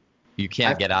knee in. You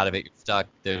can't get out of it. You're stuck.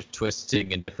 They're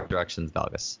twisting in different directions,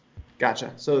 valgus.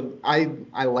 Gotcha. So I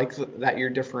like that you're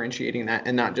differentiating that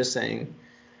and not just saying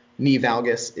knee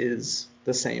valgus is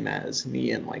the same as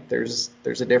knee in. Like, there's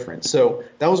a difference. So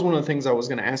that was one of the things I was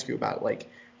going to ask you about, like,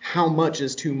 how much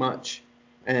is too much?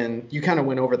 And you kind of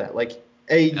went over that. Like,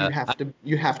 you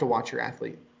have to watch your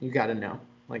athlete. You got to know.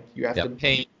 Like, you have to.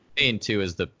 Pain too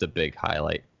is the big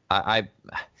highlight. I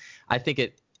think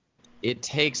it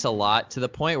takes a lot, to the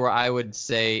point where I would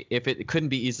say, if it couldn't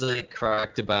be easily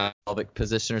corrected by a pelvic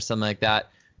position or something like that,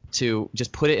 to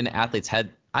just put it in an athlete's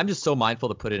head. I'm just so mindful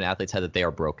to put it in an athlete's head that they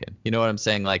are broken. You know what I'm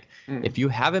saying? Like, if you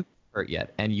haven't been hurt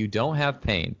yet and you don't have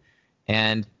pain,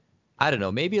 and I don't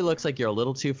know, maybe it looks like you're a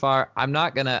little too far, I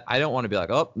don't want to be like,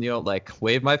 oh, like,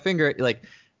 wave my finger. Like,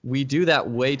 we do that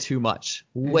way too much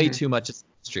in this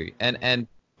industry. And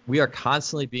we are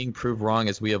constantly being proved wrong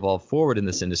as we evolve forward in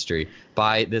this industry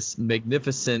by this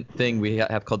magnificent thing we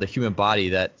have called the human body,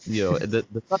 that, the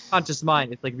subconscious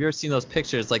mind. It's like, have you ever seen those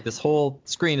pictures? Like, this whole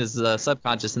screen is the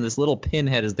subconscious and this little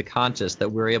pinhead is the conscious, that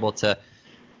we're able to,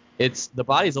 the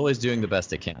body's always doing the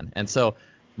best it can. And so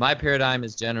my paradigm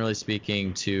is, generally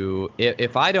speaking,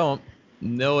 if I don't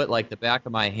know it like the back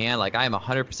of my hand, like, I am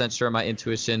 100% sure my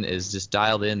intuition is just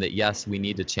dialed in that, yes, we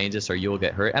need to change this or you will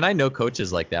get hurt. And I know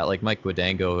coaches like that, like Mike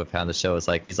Guadango, who have found the show, is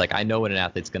like, he's like, I know when an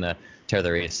athlete's going to tear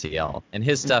their ACL. And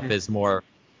his stuff is more,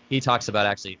 he talks about,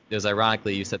 actually, there's,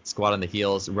 ironically, you said squat on the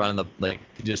heels, running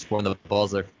just warm the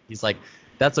balls. He's like,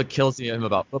 that's what kills him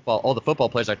about football. All the football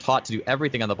players are taught to do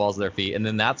everything on the balls of their feet, and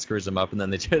then that screws them up, and then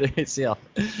they tear their ACL.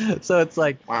 So it's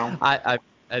like, wow.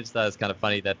 I just thought it was kind of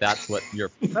funny that's what your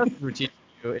professor would teach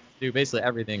you, is to do basically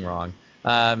everything wrong.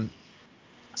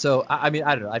 So I mean,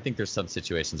 I don't know. I think there's some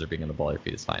situations where being on the ball of your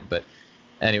feet is fine, but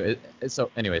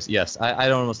anyways, yes,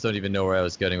 I almost don't even know where I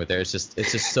was going with there. It's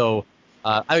just so.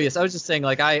 I was just saying,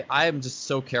 like, I am just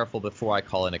so careful before I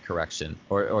call in a correction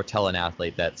or tell an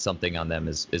athlete that something on them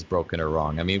is broken or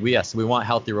wrong. I mean, we want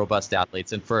healthy, robust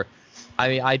athletes, and for I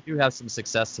mean, I do have some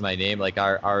success to my name. Like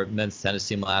our men's tennis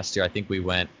team last year, I think we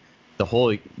went the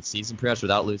whole season pretty much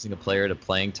without losing a player to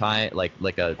playing time,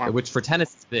 Wow. which for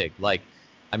tennis is big. Like,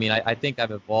 I mean, I think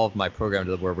I've evolved my program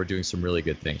to where we're doing some really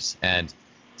good things, and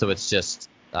so it's just,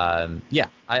 yeah,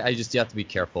 I just, you have to be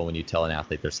careful when you tell an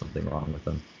athlete there's something wrong with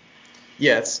them.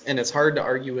 Yeah, it's hard to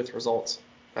argue with results.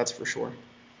 That's for sure.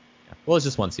 Yeah. Well, it's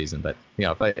just one season, but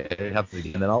if I have to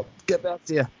again, then I'll get back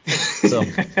to you. So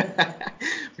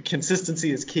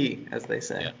Consistency is key, as they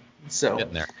say. yeah, So,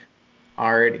 getting there.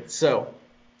 alrighty. So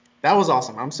that was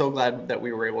awesome. I'm so glad that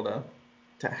we were able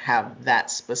to have that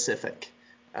specific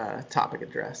topic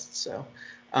addressed. So,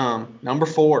 number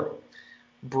 4,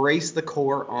 brace the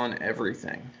core on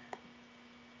everything.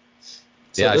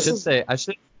 So Yeah, this I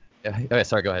should. Okay,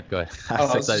 sorry. Go ahead. I'm Oh, so I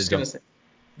was excited just to gonna jump. say,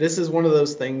 this is one of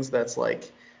those things that's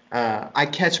like, I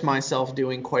catch myself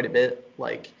doing quite a bit.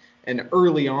 Like, and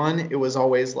early on, it was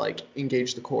always like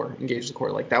engage the core, engage the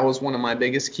core. Like that was one of my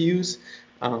biggest cues.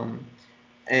 Um,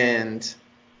 and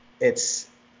it's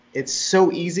it's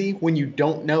so easy when you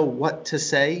don't know what to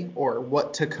say or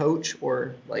what to coach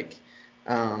or like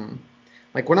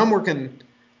when I'm working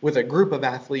with a group of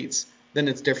athletes, then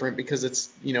it's different because it's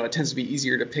it tends to be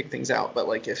easier to pick things out. But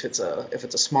like if it's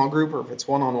a small group or if it's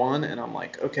one-on-one, and I'm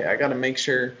like, okay, I got to make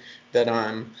sure that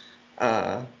I'm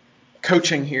uh,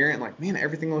 coaching here, and like, man,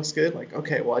 everything looks good. Like,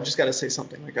 okay, well, I just got to say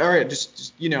something. Like, all right,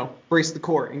 just brace the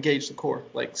core, engage the core.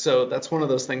 Like, so that's one of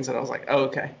those things that I was like, oh,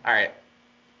 okay, all right,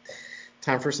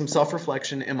 time for some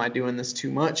self-reflection. Am I doing this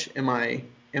too much? Am I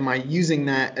using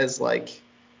that as like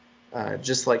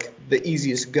just like the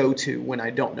easiest go-to when I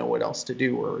don't know what else to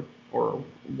do or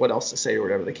what else to say or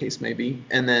whatever the case may be?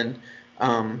 And then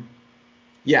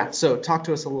yeah, so talk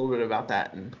to us a little bit about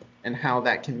that and how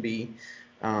that can be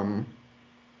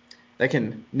that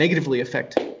can negatively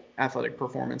affect athletic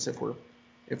performance if we're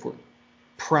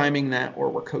priming that or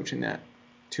we're coaching that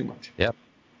too much. Yep.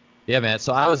 Yeah, man.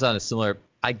 So I was on a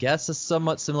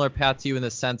somewhat similar path to you in the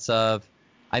sense of,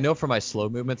 I know for my slow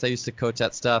movements, I used to coach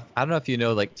that stuff. I don't know if you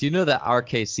know, like, do you know the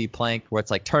RKC plank where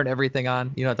it's like turn everything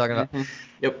on? You know what I'm talking about?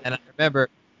 Yep. And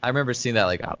I remember seeing that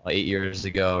like, I don't know, 8 years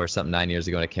ago or something, 9 years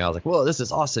ago when it came out. I was like, whoa, this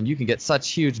is awesome. You can get such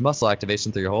huge muscle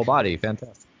activation through your whole body.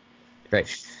 Fantastic.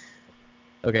 Great.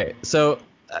 Okay, so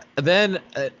then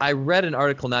I read an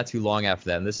article not too long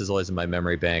after that, and this is always in my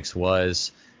memory banks,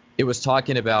 it was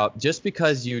talking about just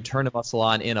because you turn a muscle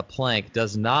on in a plank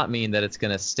does not mean that it's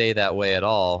going to stay that way at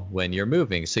all when you're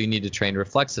moving. So you need to train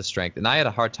reflexive strength. And I had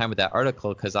a hard time with that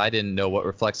article because I didn't know what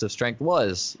reflexive strength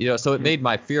was. So it made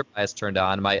my fear bias turned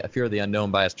on, my fear of the unknown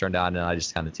bias turned on, and I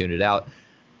just kind of tuned it out.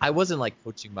 I wasn't like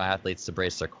coaching my athletes to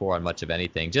brace their core on much of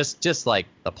anything, just like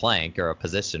a plank or a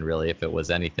position really, if it was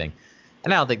anything.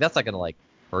 And I don't think that's not going to like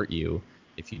hurt you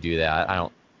if you do that. I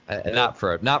don't. Not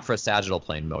for a sagittal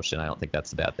plane motion. I don't think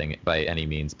that's a bad thing by any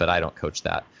means, but I don't coach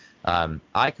that.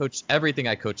 Everything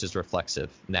I coach is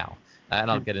reflexive now, and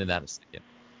I'll get into that in a second.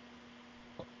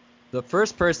 The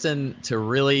first person to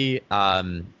really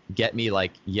get me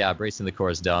like, yeah, bracing the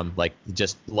core is dumb, like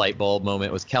just light bulb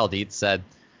moment, was Cal Dietz. Said,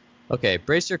 okay,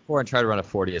 brace your core and try to run a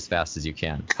 40 as fast as you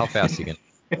can. How fast are you going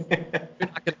to?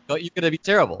 You're going to be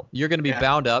terrible. You're going to be Yeah.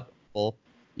 bound up.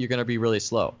 You're going to be really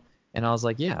slow. And I was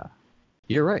like, yeah,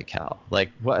 you're right, Cal.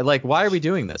 Like, why are we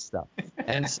doing this stuff?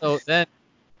 And so then,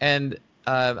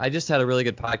 I just had a really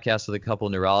good podcast with a couple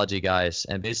of neurology guys,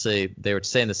 and basically they were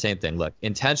saying the same thing. Look,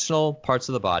 intentional parts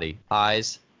of the body,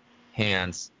 eyes,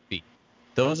 hands, feet.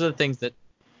 Those are the things that,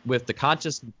 with the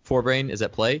conscious forebrain is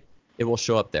at play, it will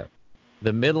show up there.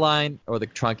 The midline or the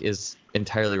trunk is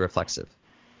entirely reflexive.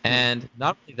 And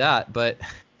not only that, but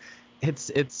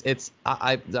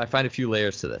I find a few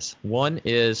layers to this. One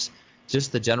is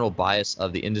just the general bias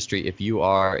of the industry if you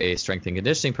are a strength and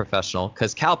conditioning professional,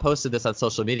 because Cal posted this on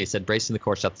social media. He said bracing the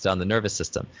core shuts down the nervous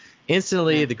system.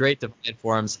 Instantly, the great divide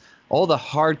forms. All the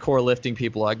hardcore lifting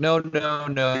people are like, no, no,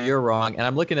 no, you're wrong. And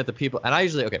I'm looking at the people, and I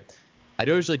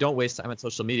usually don't waste time on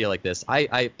social media like this.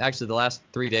 I actually, the last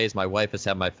 3 days, my wife has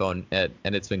had my phone, and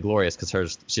it's been glorious because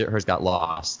hers got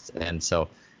lost, and so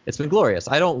it's been glorious.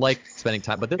 I don't like spending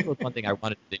time, but this was one thing I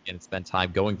wanted to dig in and spend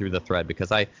time going through the thread,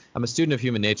 because I'm a student of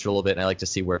human nature a little bit, and I like to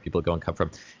see where people go and come from.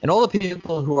 And all the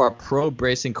people who are pro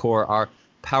bracing core are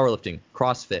powerlifting,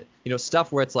 CrossFit,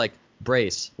 stuff where it's like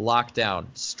brace, lockdown,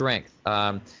 strength.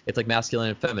 It's like masculine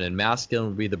and feminine. Masculine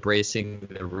would be the bracing,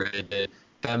 the rigid.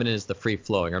 Feminine is the free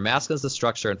flowing, or masculine is the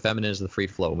structure and feminine is the free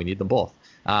flow. We need them both.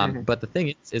 But the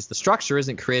thing is the structure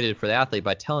isn't created for the athlete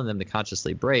by telling them to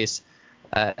consciously brace.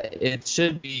 It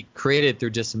should be created through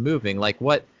just moving. Like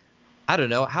what? I don't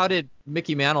know. How did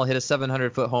Mickey Mantle hit a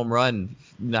 700-foot home run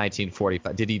in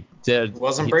 1945?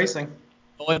 Wasn't bracing.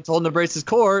 no one told him to brace his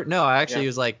core. No, actually, Yeah. he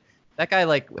was like, that guy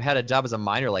like had a job as a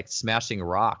miner, like smashing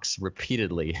rocks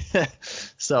repeatedly.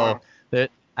 So Wow.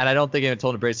 that, and I don't think anyone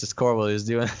told him to brace his core while he was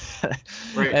doing that.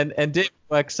 Right. And Dave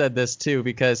Weck said this too,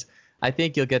 because I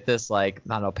think you'll get this like,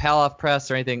 I don't know, pal-off press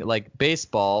or anything like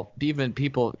baseball. Even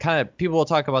people will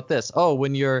talk about this. Oh,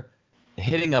 when you're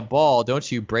hitting a ball,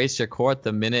 don't you brace your core at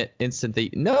the instant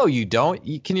that no, you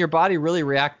don't. Can your body really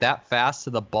react that fast to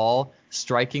the ball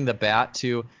striking the bat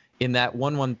to in that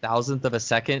 1/1000th of a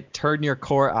second turn your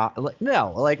core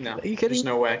no, like, No, are you kidding there's me?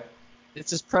 no way.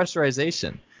 It's just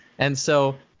pressurization. And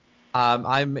so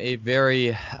I'm a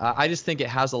very I just think it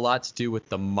has a lot to do with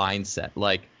the mindset.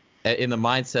 Like in the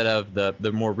mindset of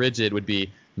the more rigid would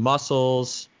be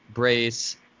muscles,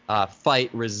 brace, fight,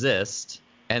 resist,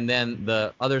 and then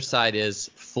the other side is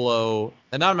flow.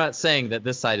 And I'm not saying that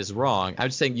this side is wrong. I'm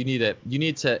just saying you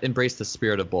need to embrace the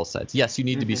spirit of both sides. Yes, you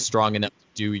need to be strong enough to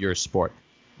do your sport.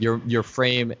 Your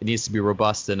frame needs to be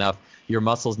robust enough. Your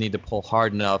muscles need to pull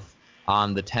hard enough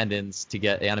on the tendons to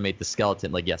animate the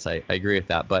skeleton. Like, yes, I agree with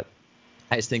that. But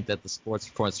I just think that the sports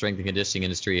performance strength and conditioning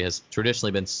industry has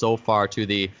traditionally been so far to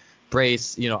the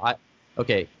brace. I'm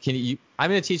going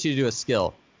to teach you to do a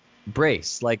skill.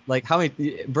 Brace. Like how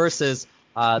many versus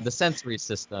the sensory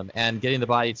system and getting the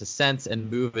body to sense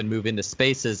and move into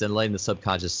spaces and letting the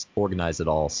subconscious organize it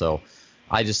all. So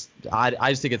I just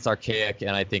think it's archaic,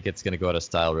 and I think it's going to go out of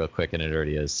style real quick, and it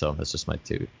already is. So that's just my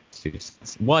two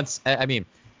cents.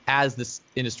 As this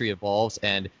industry evolves,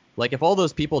 and like if all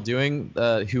those people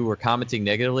who were commenting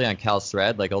negatively on Cal's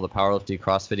thread, like all the powerlifting,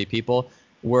 CrossFit people,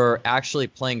 were actually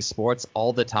playing sports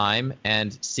all the time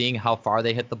and seeing how far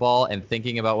they hit the ball and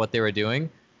thinking about what they were doing,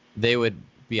 they would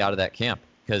be out of that camp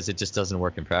because it just doesn't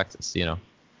work in practice,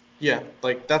 Yeah,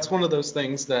 like that's one of those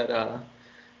things that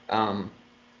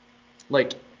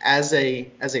like as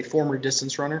a former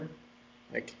distance runner,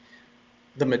 like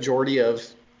the majority of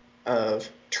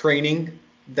training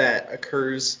that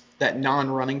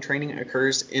non-running training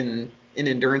occurs in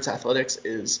endurance athletics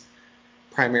is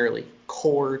primarily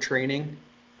core training,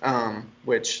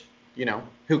 which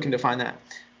who can define that?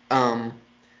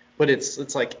 But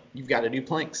it's like you've got to do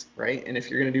planks, right? And if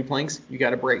you're going to do planks, you got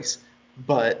to brace.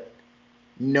 But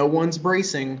no one's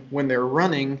bracing when they're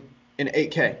running an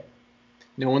 8K.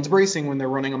 No one's bracing when they're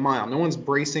running a mile. No one's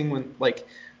bracing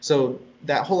so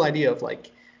that whole idea of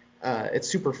it's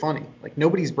super funny. Like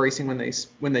nobody's bracing when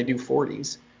they do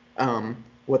 40s.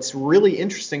 What's really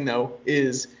interesting though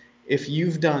is if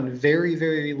you've done very,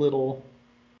 very little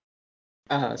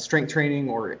strength training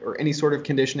or any sort of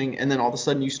conditioning, and then all of a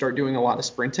sudden you start doing a lot of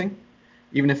sprinting,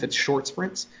 even if it's short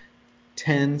sprints,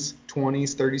 10s,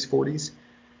 20s, 30s, 40s,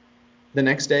 the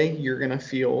next day you're going to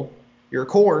feel your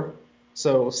core.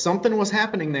 So something was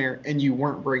happening there and you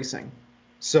weren't bracing.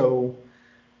 So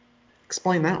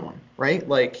explain that one, right?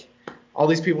 Like all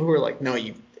these people who are like, no,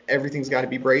 everything's got to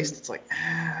be braced. It's like,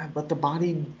 but the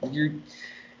body,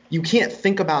 you can't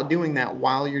think about doing that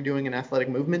while you're doing an athletic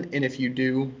movement. And if you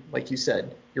do, like you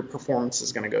said, your performance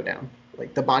is going to go down.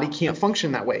 Like the body can't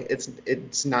function that way.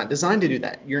 It's not designed to do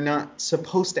that. You're not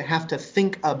supposed to have to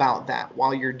think about that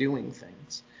while you're doing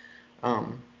things.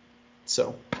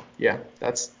 So yeah,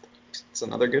 it's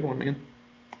another good one, man.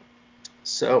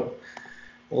 So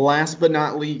last but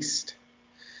not least,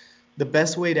 the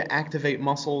best way to activate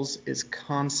muscles is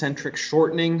concentric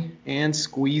shortening and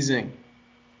squeezing.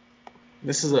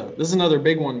 This is another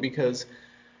big one because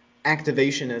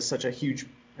activation is such a huge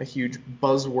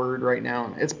buzzword right now,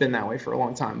 and it's been that way for a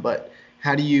long time. But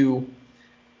how do you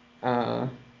know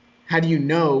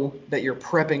that you're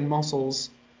prepping muscles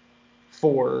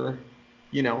for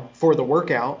the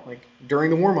workout? Like during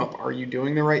the warm up, are you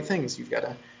doing the right things? You've got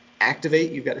to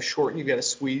activate, you've got to shorten, you've got to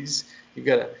squeeze, you've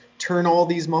got to turn all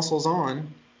these muscles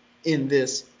on in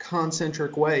this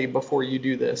concentric way before you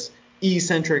do this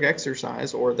eccentric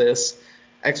exercise or this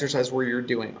exercise where you're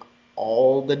doing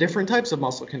all the different types of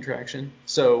muscle contraction.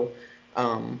 So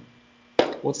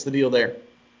what's the deal there?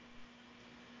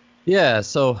 Yeah,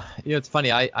 so it's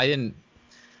funny. I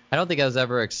don't think I was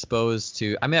ever exposed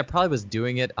to. I mean, I probably was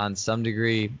doing it on some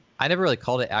degree. I never really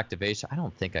called it activation. I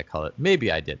don't think I called it.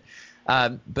 Maybe I did.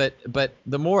 But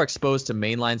the more exposed to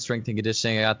mainline strength and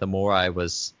conditioning I got, the more I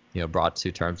was brought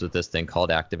to terms with this thing called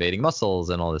activating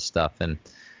muscles and all this stuff.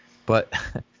 But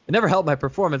it never helped my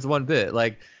performance one bit.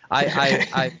 Like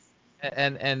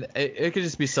and it could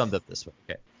just be summed up this way.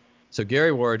 Okay. So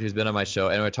Gary Ward, who's been on my show,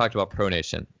 and we talked about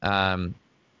pronation.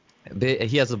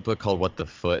 He has a book called What the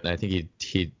Foot, and I think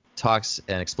he talks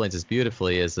and explains this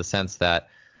beautifully, is the sense that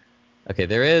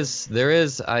there is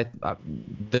like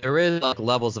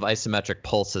levels of isometric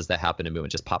pulses that happen in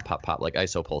movement, just pop pop pop, like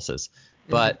iso pulses.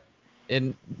 But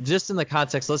in just in the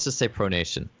context, let's just say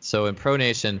pronation. So in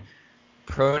pronation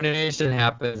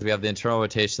happens. We have the internal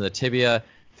rotation of the tibia,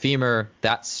 femur.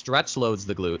 That stretch loads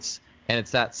the glutes, and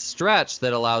it's that stretch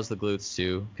that allows the glutes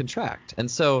to contract.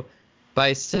 And so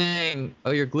by saying,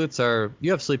 oh, you have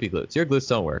sleepy glutes, your glutes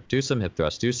don't work, do some hip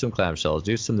thrusts, do some clamshells,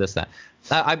 do some this, that.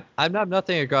 I'm not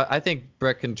nothing. I think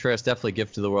Brett Contreras definitely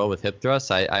gifted the world with hip thrusts.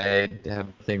 I have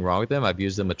nothing wrong with them. I've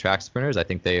used them with track sprinters. I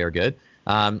think they are good.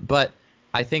 But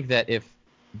I think that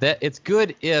it's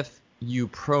good if you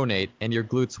pronate and your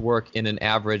glutes work in an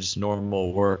average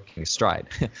normal working stride.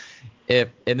 And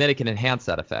then it can enhance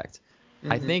that effect.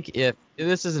 I think if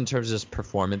this is in terms of just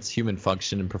performance, human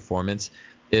function and performance,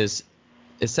 is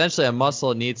essentially a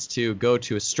muscle needs to go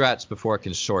to a stretch before it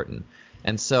can shorten.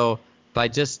 And so by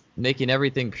just making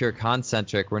everything pure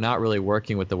concentric, we're not really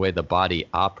working with the way the body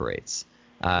operates,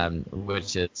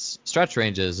 which it's stretch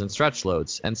ranges and stretch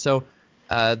loads. And so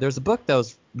there's a book that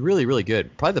was really, really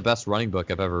good. Probably the best running book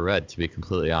I've ever read, to be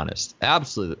completely honest.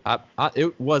 Absolutely.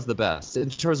 It was the best in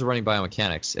terms of running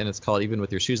biomechanics. And it's called Even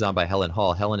With Your Shoes On by Helen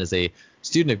Hall. Helen is a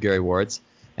student of Gary Ward's,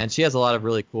 and she has a lot of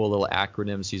really cool little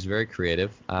acronyms. She's very creative.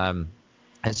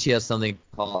 And she has something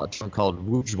called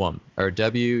Wujwum, or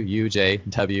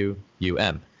WUJWUM.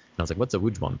 And I was like, what's a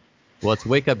Wujwum? Well, it's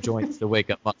wake up joints to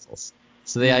wake up muscles.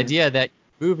 So the idea that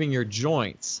moving your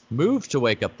joints move to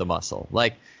wake up the muscle.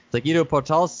 Like Ido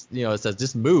Portal, says,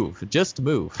 just move.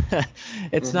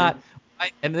 It's not.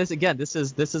 And this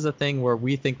is a thing where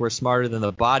we think we're smarter than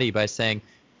the body by saying,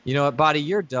 you know what, body,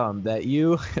 you're dumb that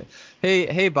you,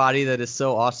 hey, body that is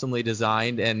so awesomely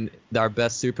designed and our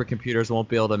best supercomputers won't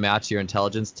be able to match your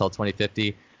intelligence until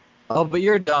 2050. Oh, but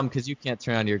you're dumb because you can't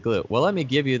turn on your glute. Well, let me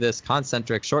give you this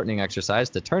concentric shortening exercise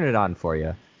to turn it on for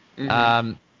you.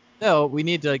 No, we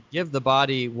need to give the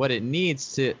body what it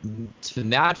needs to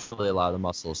naturally allow the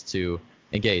muscles to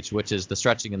engage, which is the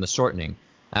stretching and the shortening.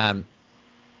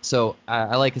 So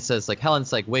I like it says, like,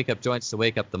 Helen's like, wake up joints to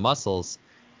wake up the muscles.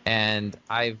 And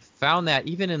I've found that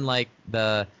even in like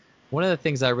one of the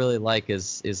things I really like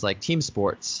is like team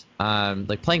sports.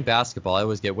 Like playing basketball, I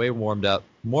always get more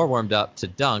warmed up to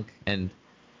dunk, and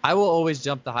I will always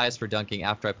jump the highest for dunking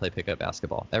after I play pickup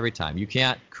basketball every time. You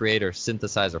can't create or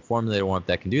synthesize or formulate a warm-up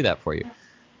that can do that for you.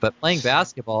 But playing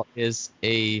basketball is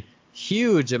a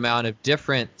huge amount of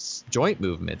different joint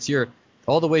movements.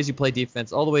 All the ways you play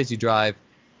defense, all the ways you drive,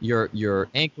 your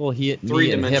ankle,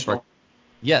 knee, and hip are.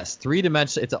 Yes,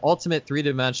 three-dimensional. It's an ultimate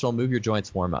three-dimensional move your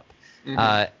joints warm up,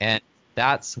 and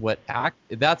that's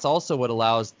also what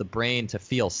allows the brain to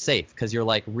feel safe, because you're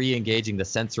like re-engaging the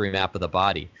sensory map of the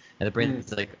body, and the brain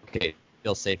is like, okay, I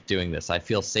feel safe doing this. I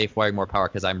feel safe wiring more power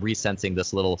because I'm resensing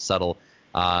this little subtle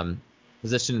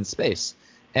position in space.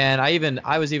 And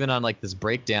I was even on like this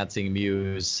breakdancing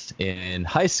muse in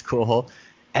high school.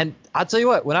 And I'll tell you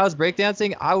what, when I was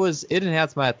breakdancing, it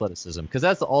enhanced my athleticism, because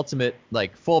that's the ultimate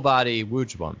like full body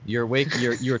wujwum. You're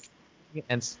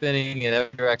and spinning in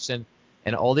every direction,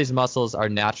 and all these muscles are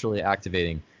naturally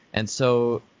activating. And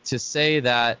so to say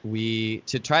that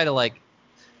to try to like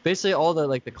basically all the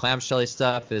like the clamshell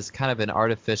stuff is kind of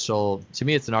to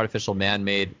me it's an artificial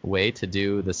man-made way to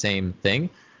do the same thing.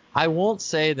 I won't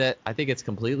say that I think it's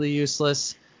completely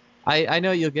useless. I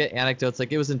know you'll get anecdotes,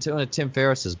 like it was in one of Tim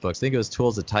Ferriss's books. I think it was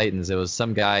Tools of Titans. It was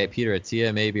some guy, Peter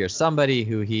Attia maybe, or somebody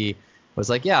who he was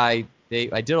like, yeah, I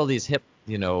did all these hip,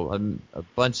 a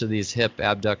bunch of these hip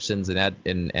abductions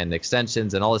and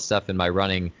extensions and all this stuff, and my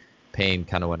running pain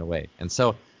kind of went away. And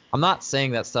so I'm not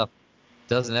saying that stuff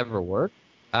doesn't ever work.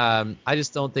 I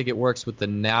just don't think it works with the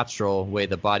natural way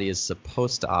the body is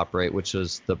supposed to operate, which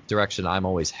is the direction I'm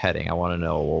always heading. I want to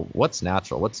know, well, what's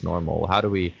natural, what's normal, how do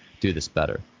we do this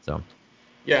better? So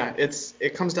yeah,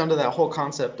 it comes down to that whole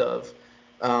concept of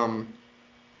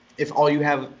if all you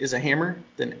have is a hammer,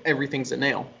 then everything's a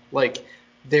nail. Like,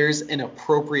 there's an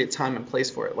appropriate time and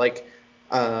place for it. Like,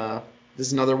 this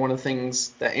is another one of the things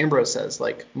that Ambrose says.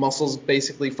 Like, muscles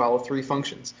basically follow three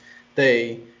functions.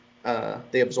 They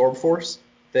absorb force,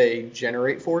 they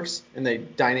generate force, and they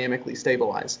dynamically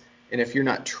stabilize. And if you're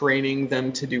not training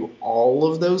them to do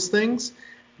all of those things,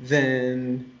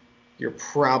 then you're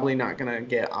probably not going to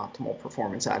get optimal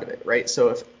performance out of it, right? So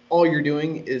if all you're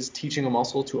doing is teaching a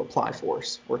muscle to apply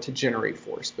force or to generate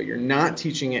force, but you're not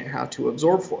teaching it how to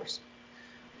absorb force,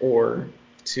 or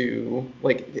to,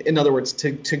 like, in other words,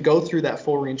 to go through that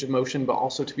full range of motion, but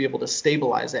also to be able to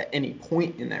stabilize at any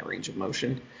point in that range of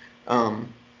motion,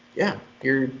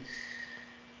 you're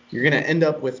going to end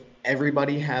up with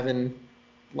everybody having,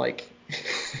 like,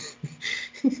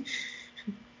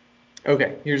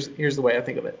 okay, here's the way I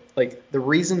think of it. Like, the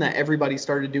reason that everybody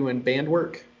started doing band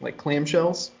work, like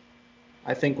clamshells,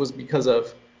 I think was because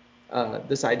of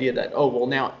this idea that, oh, well,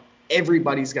 now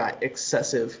everybody's got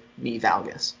excessive knee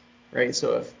valgus, right?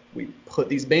 So if we put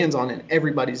these bands on and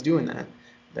everybody's doing that,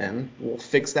 then we'll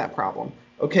fix that problem.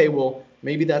 Okay, well,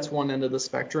 maybe that's one end of the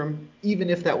spectrum. Even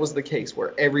if that was the case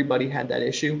where everybody had that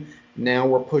issue, now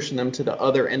we're pushing them to the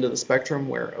other end of the spectrum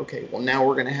where, okay, well, now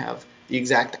we're going to have the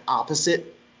exact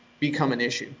opposite become an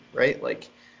issue, right? Like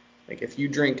if you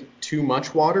drink too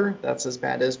much water, that's as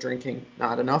bad as drinking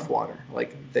not enough water.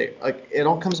 Like it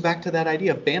all comes back to that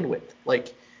idea of bandwidth.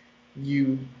 Like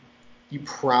you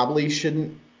probably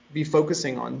shouldn't be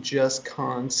focusing on just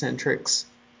concentrics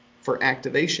for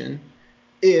activation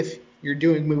if you're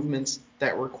doing movements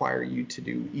that require you to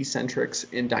do eccentrics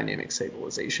in dynamic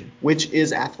stabilization, which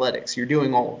is athletics. You're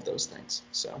doing all of those things.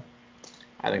 So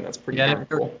I think that's pretty darn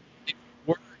cool. If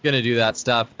we're going to do that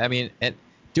stuff, I mean, and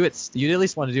do it, you at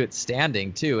least want to do it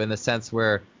standing too, in the sense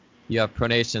where you have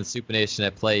pronation and supination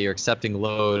at play. You're accepting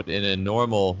load in a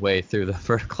normal way through the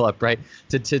vertical upright.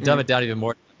 To dumb it down even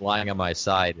more, lying on my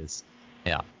side is,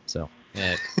 yeah. So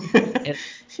and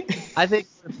I think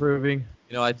we're improving.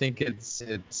 I think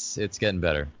it's getting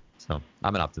better. So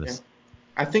I'm an optimist.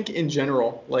 Yeah. I think in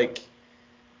general, like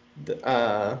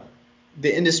the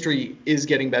industry is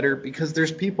getting better because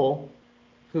there's people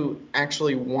who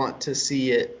actually want to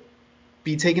see it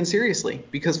be taken seriously,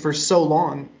 because for so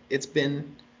long it's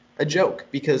been a joke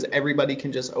because everybody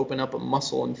can just open up a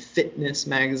muscle and fitness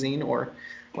magazine, or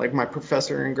like my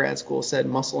professor in grad school said,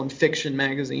 muscle and fiction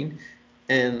magazine,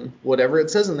 and whatever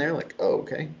it says in there, like, oh,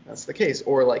 okay, that's the case.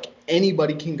 Or like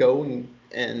anybody can go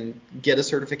and get a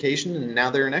certification and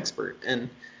now they're an expert. And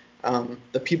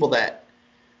the people that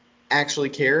actually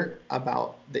care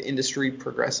about the industry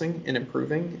progressing and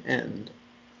improving and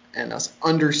us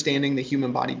understanding the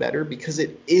human body better, because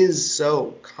it is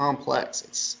so complex.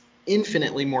 It's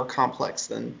infinitely more complex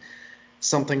than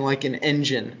something like an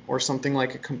engine or something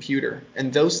like a computer.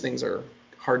 And those things are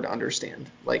hard to understand.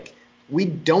 Like, we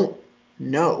don't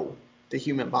know the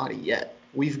human body yet.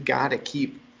 We've got to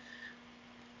keep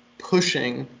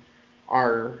pushing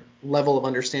our level of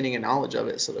understanding and knowledge of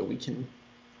it so that we can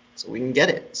get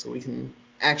it, so we can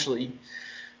actually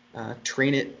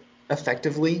train it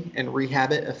effectively and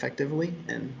rehab it effectively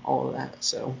and all of that.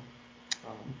 So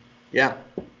yeah,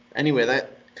 anyway,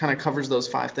 that kind of covers those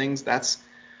 5 things. That's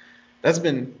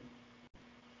been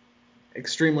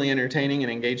extremely entertaining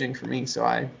and engaging for me.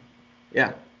 So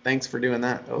thanks for doing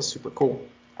that. That was super cool.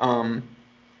 So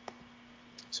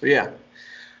yeah,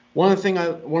 one of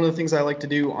the things I like to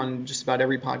do on just about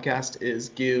every podcast is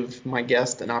give my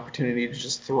guest an opportunity to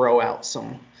just throw out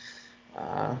some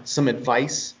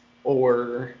advice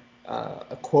or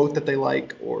a quote that they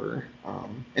like, or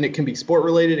and it can be sport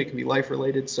related, it can be life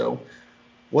related. So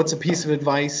what's a piece of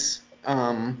advice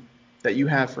that you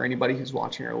have for anybody who's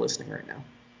watching or listening right now?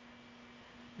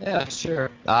 Yeah, sure.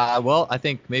 Well, I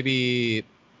think maybe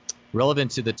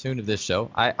relevant to the tune of this show,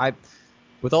 I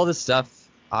with all this stuff,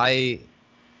 I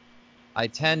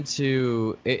tend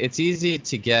to, it's easy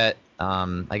to get,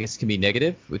 I guess it can be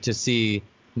negative, to see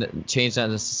change not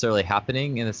necessarily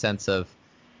happening, in the sense of,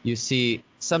 you see,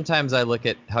 sometimes I look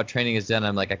at how training is done,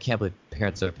 I'm like, I can't believe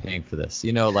parents are paying for this,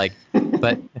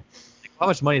 but how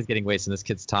much money is getting wasted in this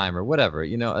kid's time or whatever,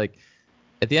 like,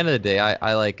 at the end of the day,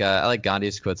 I like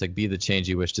Gandhi's quotes, like, be the change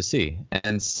you wish to see.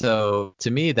 And so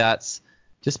to me, that's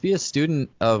just be a student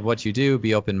of what you do,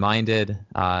 be open-minded.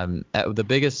 The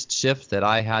biggest shift that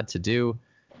I had to do,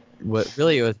 what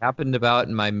really was happened about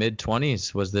in my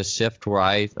mid-20s, was this shift where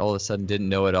I all of a sudden didn't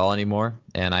know it all anymore,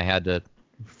 and I had to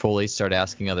fully start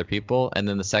asking other people. And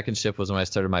then the second shift was when I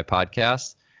started my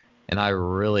podcast, and I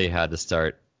really had to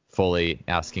start fully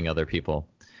asking other people.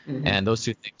 Mm-hmm. And those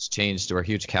two things were a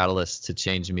huge catalyst to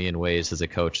change me in ways as a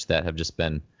coach that have just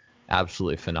been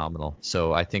absolutely phenomenal.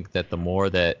 So I think that the more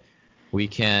that we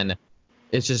can,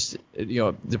 it's just,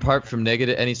 depart from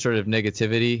any sort of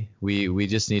negativity. We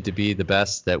just need to be the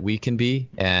best that we can be,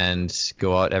 and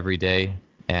go out every day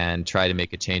and try to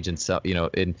make a change in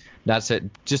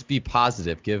just be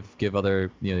positive. Give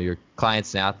other, your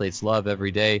clients and athletes love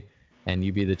every day, and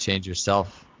you be the change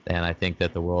yourself. And I think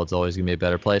that the world's always going to be a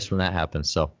better place when that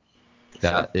happens. So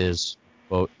that is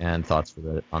quote and thoughts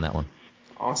on that one.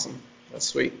 Awesome. That's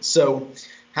sweet. So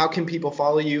how can people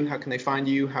follow you? How can they find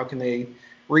you? How can they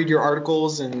read your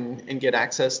articles and get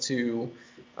access to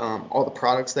all the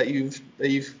products that you've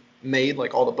made,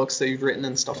 like all the books that you've written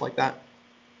and stuff like that?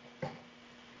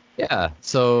 Yeah.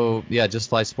 So Just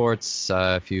Fly Sports.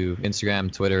 If you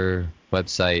Instagram, Twitter,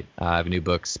 website. I have a new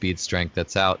book, Speed Strength,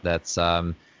 that's out. That's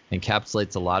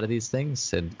encapsulates a lot of these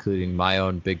things, including my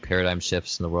own big paradigm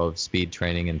shifts in the world of speed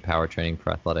training and power training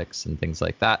for athletics and things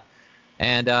like that.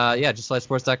 And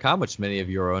justlifesports.com, which many of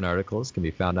your own articles can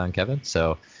be found on, Kevin.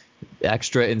 So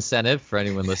extra incentive for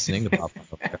anyone listening to pop on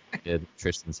over there. The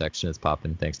nutrition section is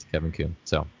popping thanks to Kevin Kuhn.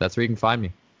 So that's where you can find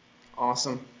me.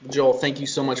 Awesome. Joel, thank you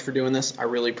so much for doing this. I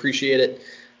really appreciate it.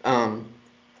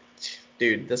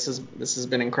 Dude, this has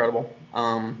been incredible.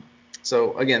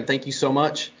 So again, thank you so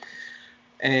much.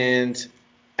 And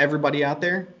everybody out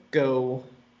there, go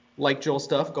like Joel's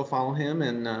stuff, go follow him,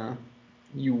 and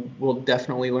you will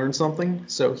definitely learn something.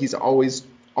 So he's always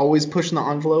pushing the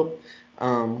envelope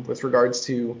with regards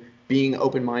to being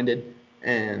open-minded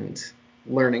and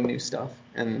learning new stuff.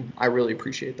 And I really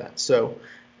appreciate that. So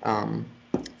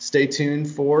stay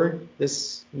tuned for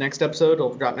this next episode.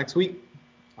 It'll drop next week.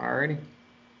 Alrighty.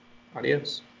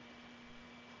 Adios.